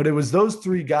 but it was those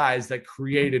three guys that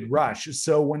created Rush.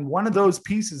 So when one of those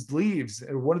pieces leaves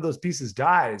or one of those pieces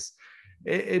dies,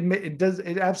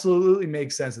 it absolutely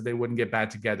makes sense that they wouldn't get back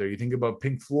together. You think about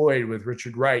Pink Floyd with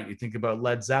Richard Wright. You think about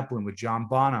Led Zeppelin with John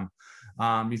Bonham.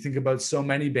 You think about so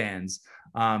many bands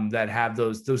that have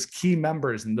those key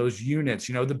members and those units.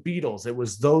 You know, the Beatles, it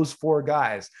was those four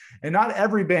guys, and not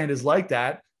every band is like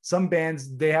that. Some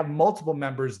bands, they have multiple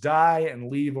members die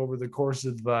and leave over the course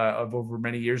of over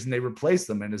many years, and they replace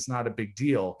them, and it's not a big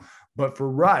deal. But for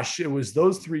Rush, it was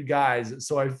those three guys.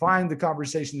 So I find the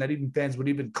conversation that even fans would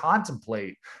even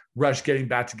contemplate Rush getting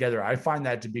back together, I find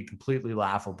that to be completely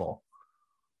laughable.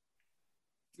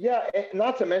 Yeah,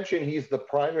 not to mention he's the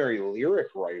primary lyric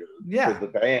writer for the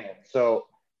band. So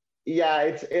yeah,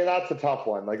 that's a tough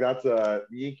one. Like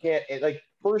you can't like,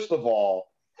 first of all,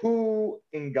 who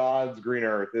in God's green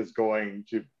earth is going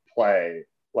to play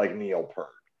like Neil Peart?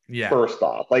 Yeah. First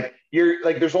off, like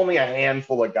there's only a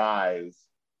handful of guys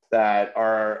that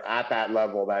are at that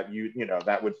level that you know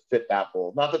that would fit that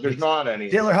mold. Not that there's not any.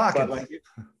 Taylor Hawkins. Like,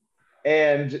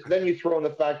 and then you throw in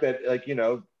the fact that, like, you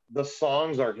know, the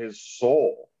songs are his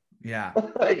soul. Yeah.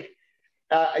 Like,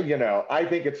 you know, I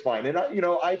think it's fine. And, you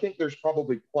know, I think there's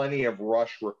probably plenty of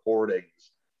Rush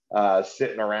recordings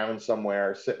sitting around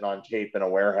somewhere, sitting on tape in a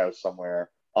warehouse somewhere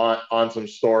on some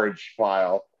storage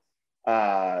file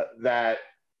that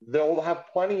they'll have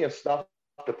plenty of stuff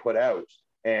to put out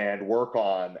and work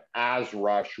on as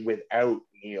Rush without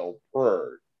Neil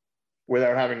Peart,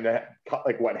 without having to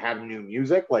have new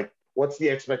music. Like, what's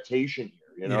the expectation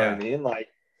here? You know what I mean? Like,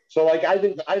 so like I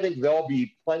think they'll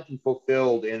be plenty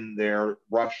fulfilled in their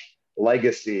Rush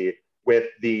legacy with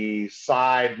the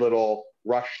side little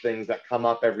Rush things that come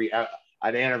up every an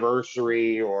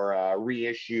anniversary or a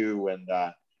reissue, and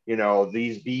you know,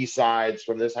 these B-sides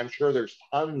from this. I'm sure there's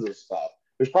tons of stuff.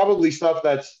 There's probably stuff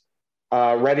that's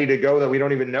ready to go that we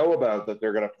don't even know about that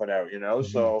they're going to put out. You know,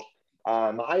 so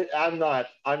I'm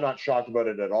not shocked about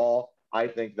it at all. I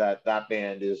think that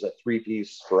band is a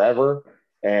three-piece forever.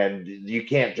 And you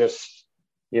can't just,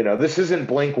 you know, this isn't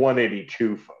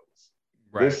Blink-182, folks.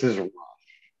 Right. This is Rush.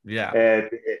 Yeah. And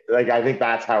I think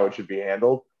that's how it should be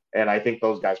handled. And I think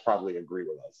those guys probably agree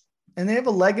with us. And they have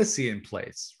a legacy in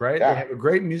place, right? Yeah. They have a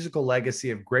great musical legacy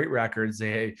of great records.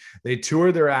 They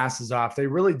toured their asses off. They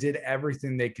really did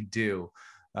everything they could do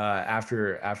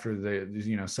after the,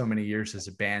 you know, so many years as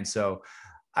a band. So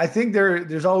I think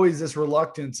there's always this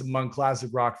reluctance among classic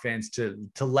rock fans to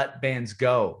let bands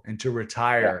go and to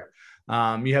retire.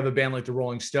 Yeah. You have a band like the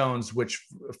Rolling Stones, which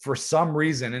for some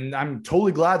reason, and I'm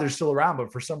totally glad they're still around,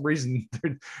 but for some reason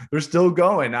they're still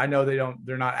going. I know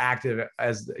they're not active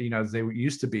as, you know, as they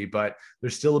used to be, but they're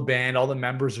still a band. All the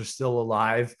members are still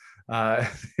alive.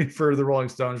 For the Rolling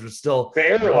Stones, was still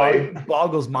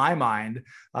boggles my mind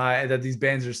that these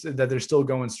bands that they're still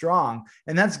going strong,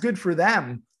 and that's good for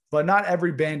them. But not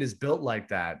every band is built like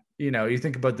that. You know, you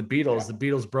think about the Beatles. The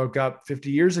Beatles broke up 50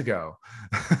 years ago,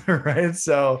 right?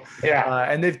 So,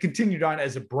 and they've continued on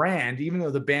as a brand, even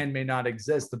though the band may not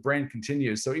exist, the brand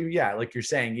continues. So, yeah, like you're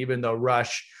saying, even though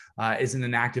Rush isn't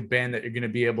an active band that you're going to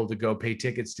be able to go pay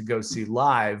tickets to go see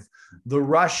live, the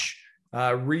Rush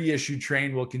reissue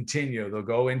train will continue. They'll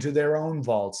go into their own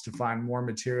vaults to find more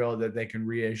material that they can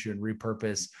reissue and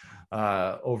repurpose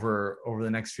over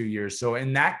the next few years. So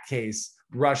in that case,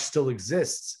 Rush still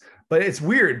exists. But it's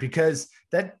weird because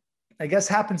that, I guess,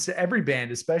 happens to every band,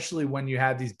 especially when you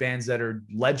have these bands that are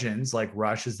legends like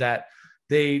Rush, is that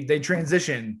they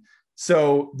transition.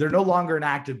 So they're no longer an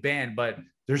active band, but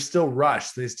they're still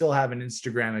Rush. They still have an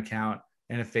Instagram account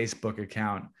and a Facebook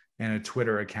account and a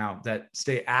Twitter account that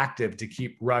stay active to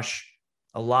keep Rush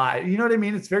alive. You know what I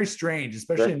mean? It's very strange,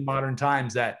 especially in modern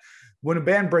times, that when a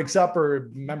band breaks up or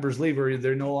members leave or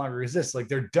they no longer exist, like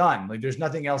they're done. Like there's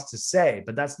nothing else to say,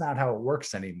 but that's not how it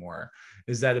works anymore.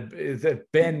 Is that if a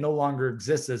band no longer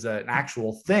exists as an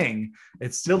actual thing,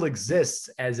 it still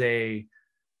exists as a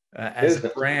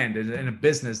brand and a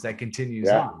business that continues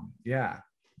on. Yeah.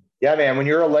 Yeah, man. When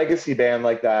you're a legacy band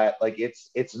like that, like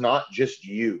it's not just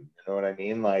you. You know what I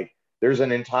mean? Like there's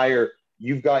an entire,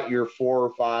 you've got your 4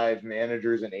 or 5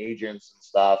 managers and agents and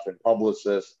stuff and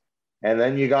publicists. And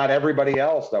then you got everybody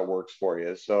else that works for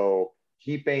you. So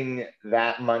keeping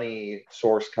that money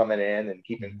source coming in and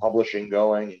keeping publishing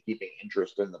going and keeping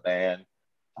interest in the band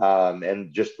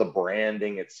and just the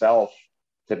branding itself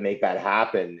to make that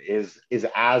happen is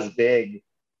as big,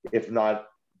 if not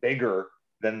bigger,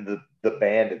 than the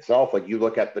band itself. Like you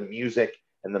look at the music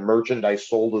and the merchandise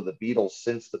sold to the Beatles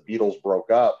since the Beatles broke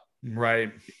up.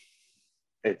 Right.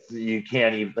 You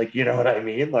can't even, like, you know what I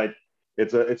mean? Like,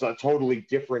 it's a totally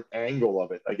different angle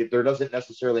of it. Like there doesn't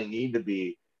necessarily need to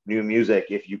be new music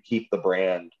if you keep the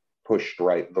brand pushed the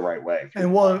right way.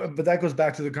 And well, but that goes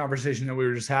back to the conversation that we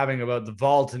were just having about the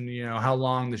vault and, you know, how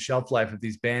long the shelf life of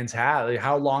these bands have. Like,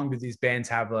 how long do these bands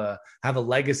have a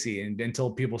legacy and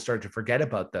until people start to forget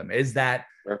about them? Is that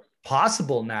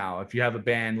possible now if you have a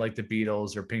band like the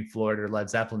Beatles or Pink Floyd or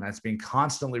Led Zeppelin that's being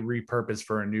constantly repurposed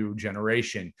for a new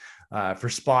generation? For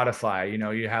Spotify, you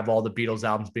know, you have all the Beatles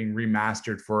albums being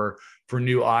remastered for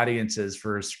new audiences,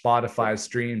 for Spotify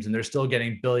streams, and they're still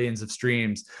getting billions of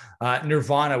streams.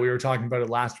 Nirvana, we were talking about it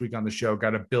last week on the show,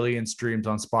 got 1 billion streams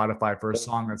on Spotify for a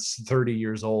song that's 30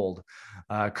 years old.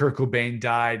 Kurt Cobain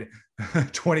died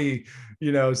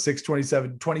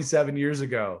 27 years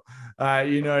ago.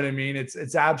 You know what I mean?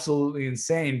 It's absolutely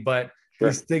insane, but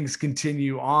these things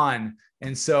continue on.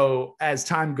 And so as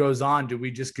time goes on, do we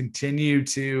just continue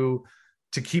to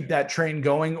keep that train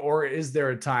going? Or is there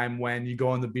a time when you go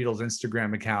on the Beatles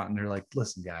Instagram account and they're like,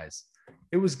 listen, guys,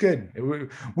 it was good.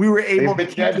 We were able to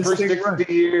keep this thing for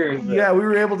 60 years. Yeah, we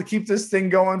were able to keep this thing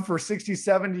going for 60,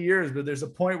 70 years. But there's a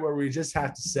point where we just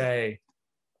have to say,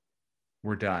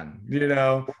 we're done. You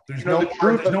know, there's no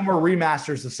more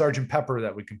remasters of Sgt. Pepper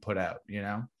that we can put out, you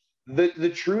know? The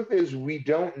truth is we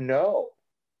don't know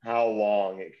how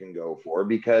long it can go for,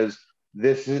 because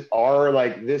this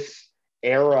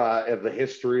era of the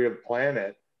history of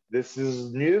planet, this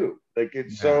is new. Like,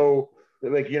 it's so,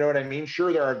 like, you know what I mean?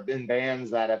 Sure, there have been bands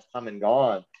that have come and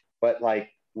gone, but like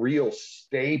real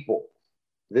staple.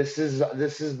 This is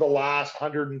the last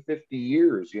 150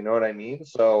 years, you know what I mean?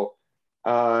 So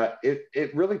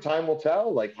it really, time will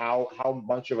tell, like how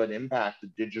much of an impact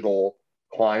the digital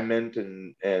climate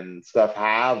and stuff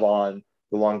have on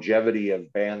the longevity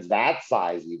of bands that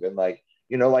size. Even, like,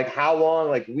 you know, like how long,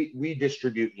 like we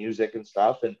distribute music and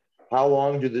stuff, and how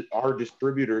long do our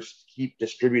distributors keep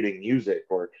distributing music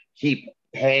or keep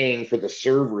paying for the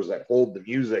servers that hold the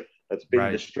music that's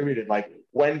been distributed? Like,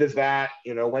 when does that,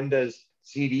 you know, when does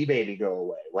CD maybe go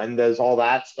away? When does all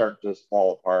that start to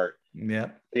fall apart?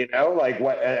 Yeah. You know, like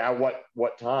at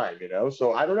what time, you know?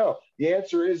 So I don't know. The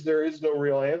answer is there is no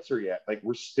real answer yet. Like,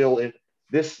 we're still in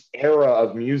this era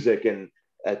of music, and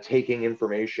taking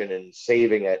information and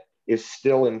saving it is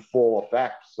still in full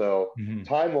effect. So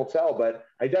time will tell, but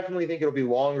I definitely think it'll be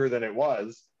longer than it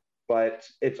was. But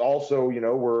it's also, you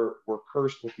know, we're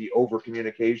cursed with the over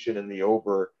communication and the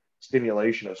over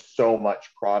stimulation of so much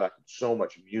product, so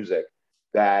much music,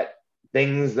 that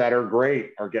things that are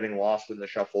great are getting lost in the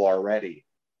shuffle already.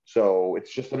 So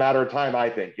it's just a matter of time, I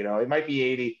think. You know, it might be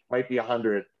 80, might be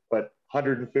 100, but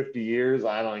 150 years,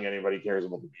 I don't think anybody cares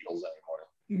about the Beatles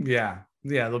anymore. Yeah.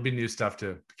 Yeah, there'll be new stuff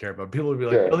to care about. People will be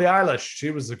like, Billie Eilish,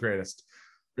 she was the greatest.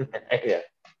 Yeah.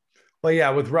 Well, yeah,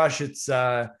 with Rush, it's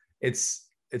not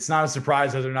a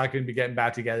surprise that they're not going to be getting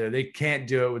back together. They can't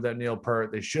do it without Neil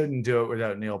Peart. They shouldn't do it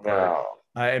without Neil Peart.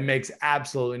 No. It makes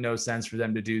absolutely no sense for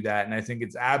them to do that. And I think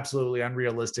it's absolutely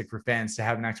unrealistic for fans to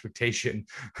have an expectation.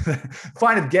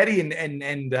 Fine, if Geddy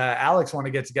and Alex want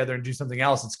to get together and do something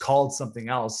else, it's called something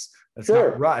else. That's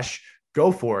not Rush.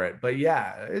 Go for it. But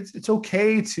yeah, it's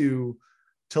okay to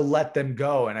let them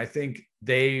go. And I think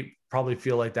they probably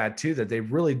feel like that too, that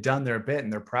they've really done their bit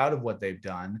and they're proud of what they've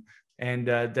done, and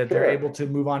that they're able to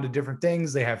move on to different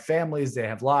things. They have families, they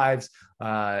have lives,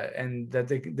 and that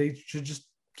they should just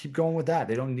keep going with that.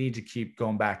 They don't need to keep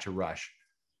going back to Rush.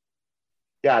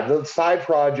 Yeah, the side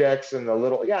projects and the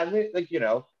little, and they, like, you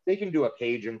know, they can do a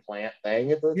Page and Plant thing.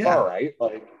 It's all right,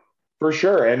 like, for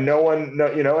sure. And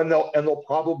you know, and they'll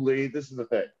probably, this is the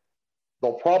thing,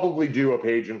 they'll probably do a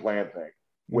Page and Plant thing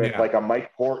with like a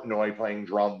Mike Portnoy playing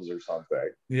drums or something.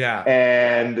 Yeah.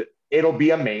 And it'll be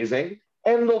amazing.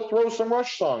 And they'll throw some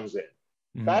Rush songs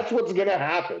in. That's what's going to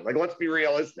happen. Like, let's be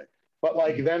realistic. But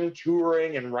like them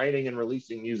touring and writing and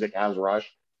releasing music as Rush,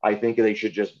 I think they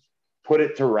should just put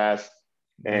it to rest.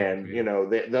 And, you know,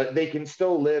 they can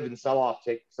still live and sell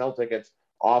tickets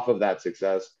off of that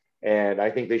success. And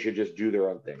I think they should just do their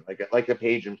own thing. Like the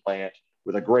Page and Plant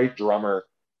with a great drummer,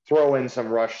 throw in some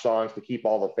Rush songs to keep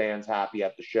all the fans happy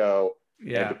at the show,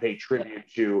 and to pay tribute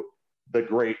to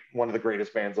one of the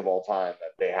greatest bands of all time that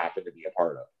they happen to be a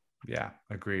part of. Yeah,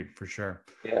 agreed, for sure.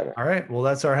 Yeah. All right. Well,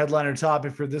 that's our headliner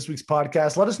topic for this week's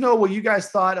podcast. Let us know what you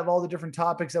guys thought of all the different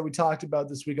topics that we talked about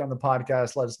this week on the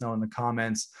podcast. Let us know in the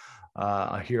comments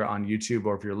here on YouTube,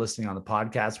 or if you're listening on the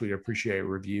podcast, we'd appreciate a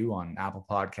review on Apple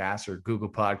Podcasts or Google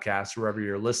Podcasts, wherever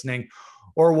you're listening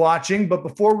or watching. But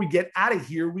before we get out of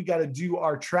here, we got to do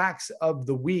our tracks of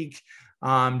the week.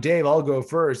 Dave, I'll go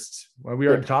first. Well, we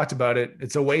already talked about it.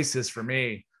 It's Oasis for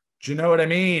me. Do you know what I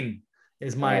mean?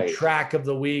 Is my track of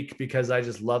the week, because I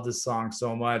just love this song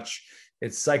so much.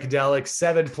 It's psychedelic,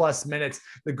 7+ minutes.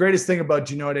 The greatest thing about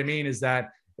Do You Know What I Mean is that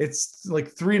it's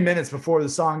like 3 minutes before the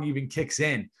song even kicks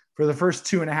in. For for the first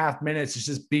 2.5 minutes, it's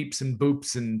just beeps and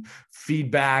boops and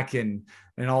feedback and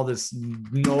all this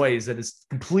noise that is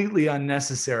completely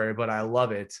unnecessary, but I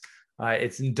love it.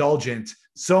 It's indulgent.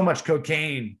 So much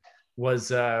cocaine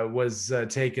was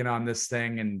taken on this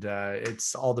thing, and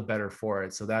it's all the better for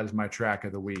it. So that is my track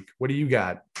of the week. What do you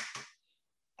got?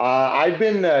 I've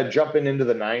been jumping into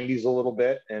the 90s a little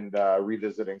bit and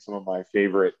revisiting some of my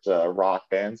favorite rock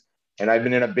bands. And I've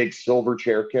been in a big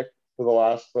Silverchair kick for the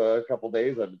last couple of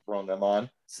days. I've been throwing them on.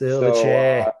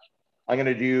 Silverchair. I'm going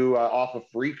to do off of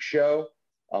Freak Show,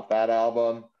 off that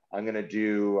album. I'm going to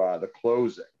do The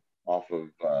Closing off of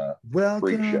Freak Show.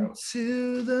 Welcome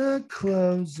to the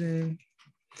closing.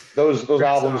 Those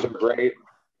albums are great.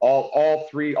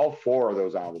 All four of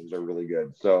those albums are really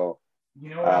good. So, you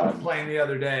know what I was playing the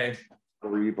other day?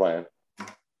 What were you playing?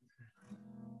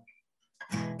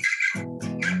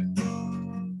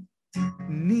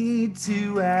 Need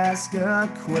to ask a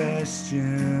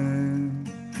question,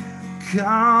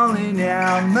 calling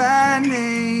out my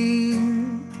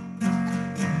name.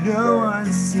 No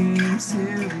one seems to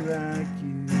like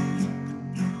you.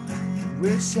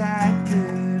 Wish I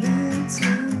couldn't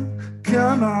too.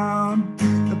 Come on,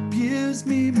 abuse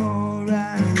me more.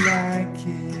 I like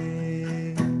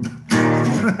it.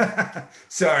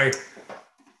 Sorry,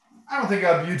 I don't think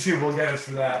YouTube will get us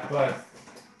for that, but.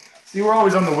 See, we're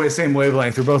always on the same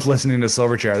wavelength. We're both listening to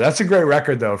Silverchair. That's a great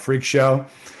record, though. Freak Show.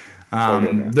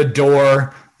 The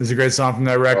Door is a great song from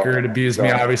that record. Abuse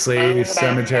Me, obviously.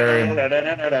 Cemetery.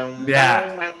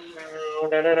 Yeah.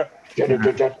 Great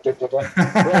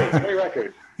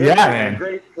record. Yeah, man.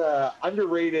 Great,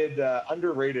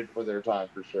 underrated for their time,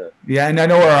 for sure. Yeah, and I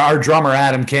know our drummer,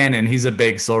 Adam Cannon, he's a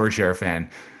big Silverchair fan.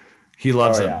 He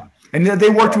loves them. Yeah. And they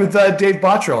worked with Dave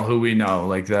Bottrell, who we know,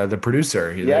 like the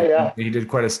producer. He did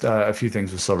quite a few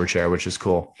things with Silverchair, which is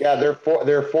cool. Yeah, their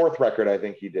fourth record, I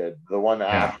think he did. The one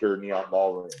after Neon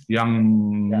Ballroom.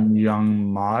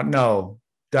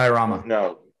 Diorama.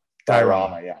 No,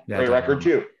 Diorama, yeah. Great record,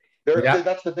 too.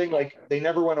 That's the thing. Like, they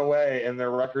never went away, and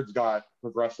their records got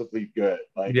progressively good.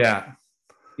 Like,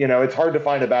 you know, it's hard to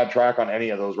find a bad track on any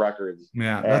of those records.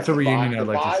 Yeah, that's a reunion I'd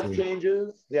like to see.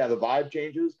 The vibe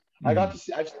changes. I've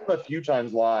seen them a few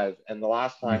times live, and the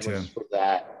last time was for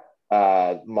that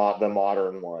the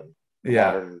modern one,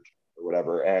 modern or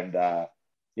whatever. And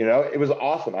you know, it was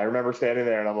awesome. I remember standing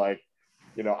there, and I'm like,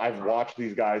 you know, I've watched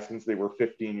these guys since they were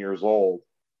 15 years old,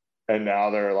 and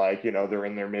now they're like, you know, they're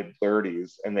in their mid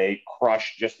 30s, and they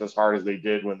crush just as hard as they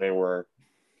did when they were.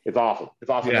 It's awesome.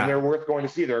 It's awesome, and they're worth going to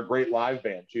see. They're a great live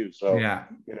band too. So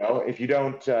you know, if you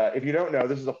don't know,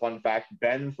 this is a fun fact.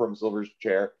 Ben from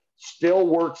Silverchair still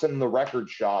works in the record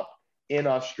shop in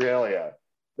Australia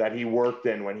that he worked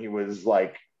in when he was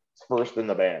like first in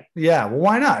the band. Yeah, well,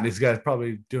 why not? These guys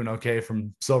probably doing okay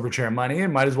from Silverchair money,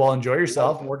 and might as well enjoy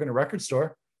yourself and work in a record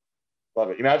store.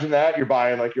 Love it. Imagine that you're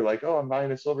like, oh, I'm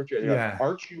buying a Silverchair. Like,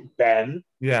 aren't you Ben?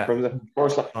 Yeah. Of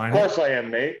course I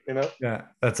am, mate. You know. Yeah,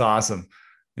 that's awesome.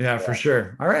 Yeah, for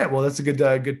sure. All right, well, that's a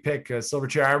good pick,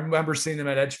 Silverchair. I remember seeing them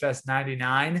at Edgefest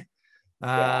 '99.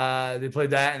 They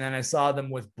played that, and then I saw them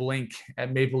with Blink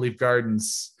at Maple Leaf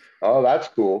Gardens. Oh, that's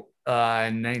cool.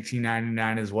 In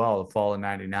 1999 as well, the fall of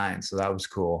 '99. So that was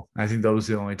cool. I think that was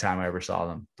the only time I ever saw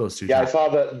them. Those two. Yeah, times. I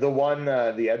saw the one,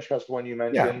 the Edgefest one you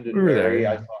mentioned. Yeah, we were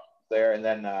there. I saw it there, and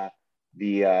then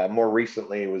the more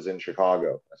recently was in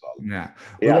Chicago. I saw them. Yeah,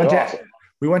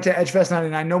 we went to Edgefest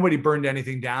 '99. Nobody burned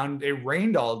anything down. It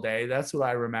rained all day. That's what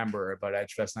I remember about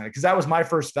Edgefest '99, because that was my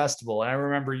first festival. And I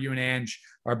remember you and Ange,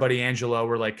 our buddy Angelo,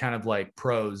 were like kind of like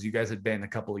pros. You guys had been a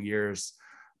couple of years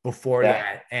before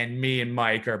that. And me and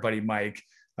Mike, our buddy Mike,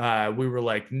 we were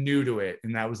like new to it.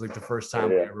 And that was like the first time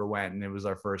we ever went. And it was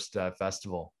our first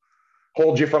festival.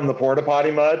 Hold you from the porta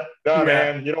potty mud? No,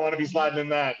 man, you don't want to be sliding in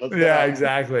that.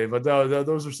 Exactly. But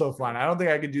those are so fun. I don't think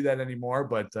I could do that anymore,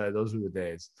 but those were the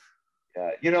days.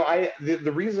 You know,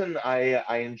 the reason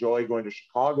I enjoy going to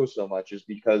Chicago so much is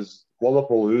because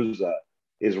Lollapalooza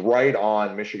is right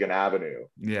on Michigan Avenue.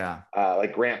 Yeah.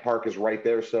 Like Grant Park is right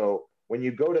there. So when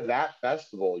you go to that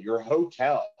festival, your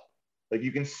hotel, like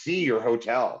you can see your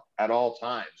hotel at all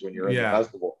times when you're in the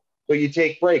festival. So you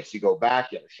take breaks, you go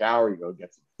back, you have a shower, you go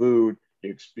get some food,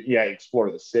 you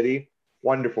explore the city.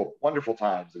 Wonderful, wonderful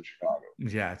times in Chicago.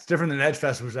 Yeah, it's different than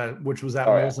Edgefest, which was at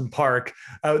Molson Park,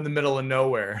 out in the middle of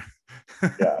nowhere.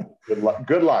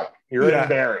 Good luck. You're in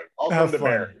Barrie. I'll come to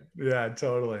Barrie. Yeah,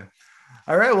 totally.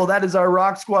 All right. Well, that is our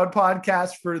Rock Squad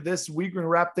podcast for this week. We're going to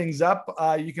wrap things up.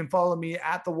 You can follow me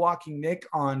at The Walking Nick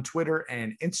on Twitter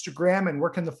and Instagram. And where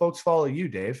can the folks follow you,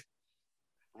 Dave?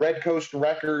 Red Coast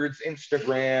Records,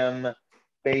 Instagram,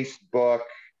 Facebook,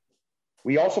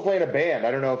 We also play in a band.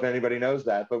 I don't know if anybody knows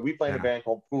that, but we play in a Yeah. band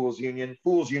called Fools Union,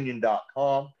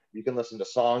 foolsunion.com. You can listen to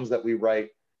songs that we write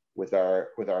with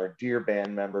our dear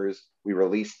band members. We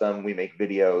release them. We make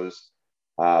videos.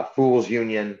 Fools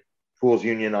Union, Fools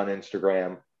Union on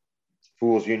Instagram,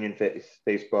 Fools Union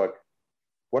Facebook.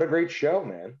 What a great show,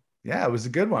 man. Yeah, it was a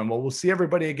good one. Well, we'll see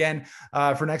everybody again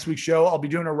for next week's show. I'll be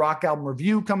doing a rock album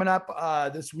review coming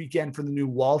up this weekend for the new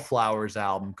Wallflowers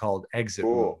album called Exit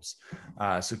Moves.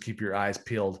 So keep your eyes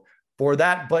peeled for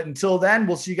that. But until then,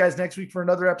 we'll see you guys next week for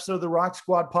another episode of the Rock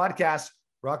Squad podcast.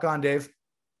 Rock on, Dave.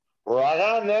 Rock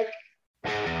on,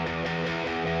 Nick.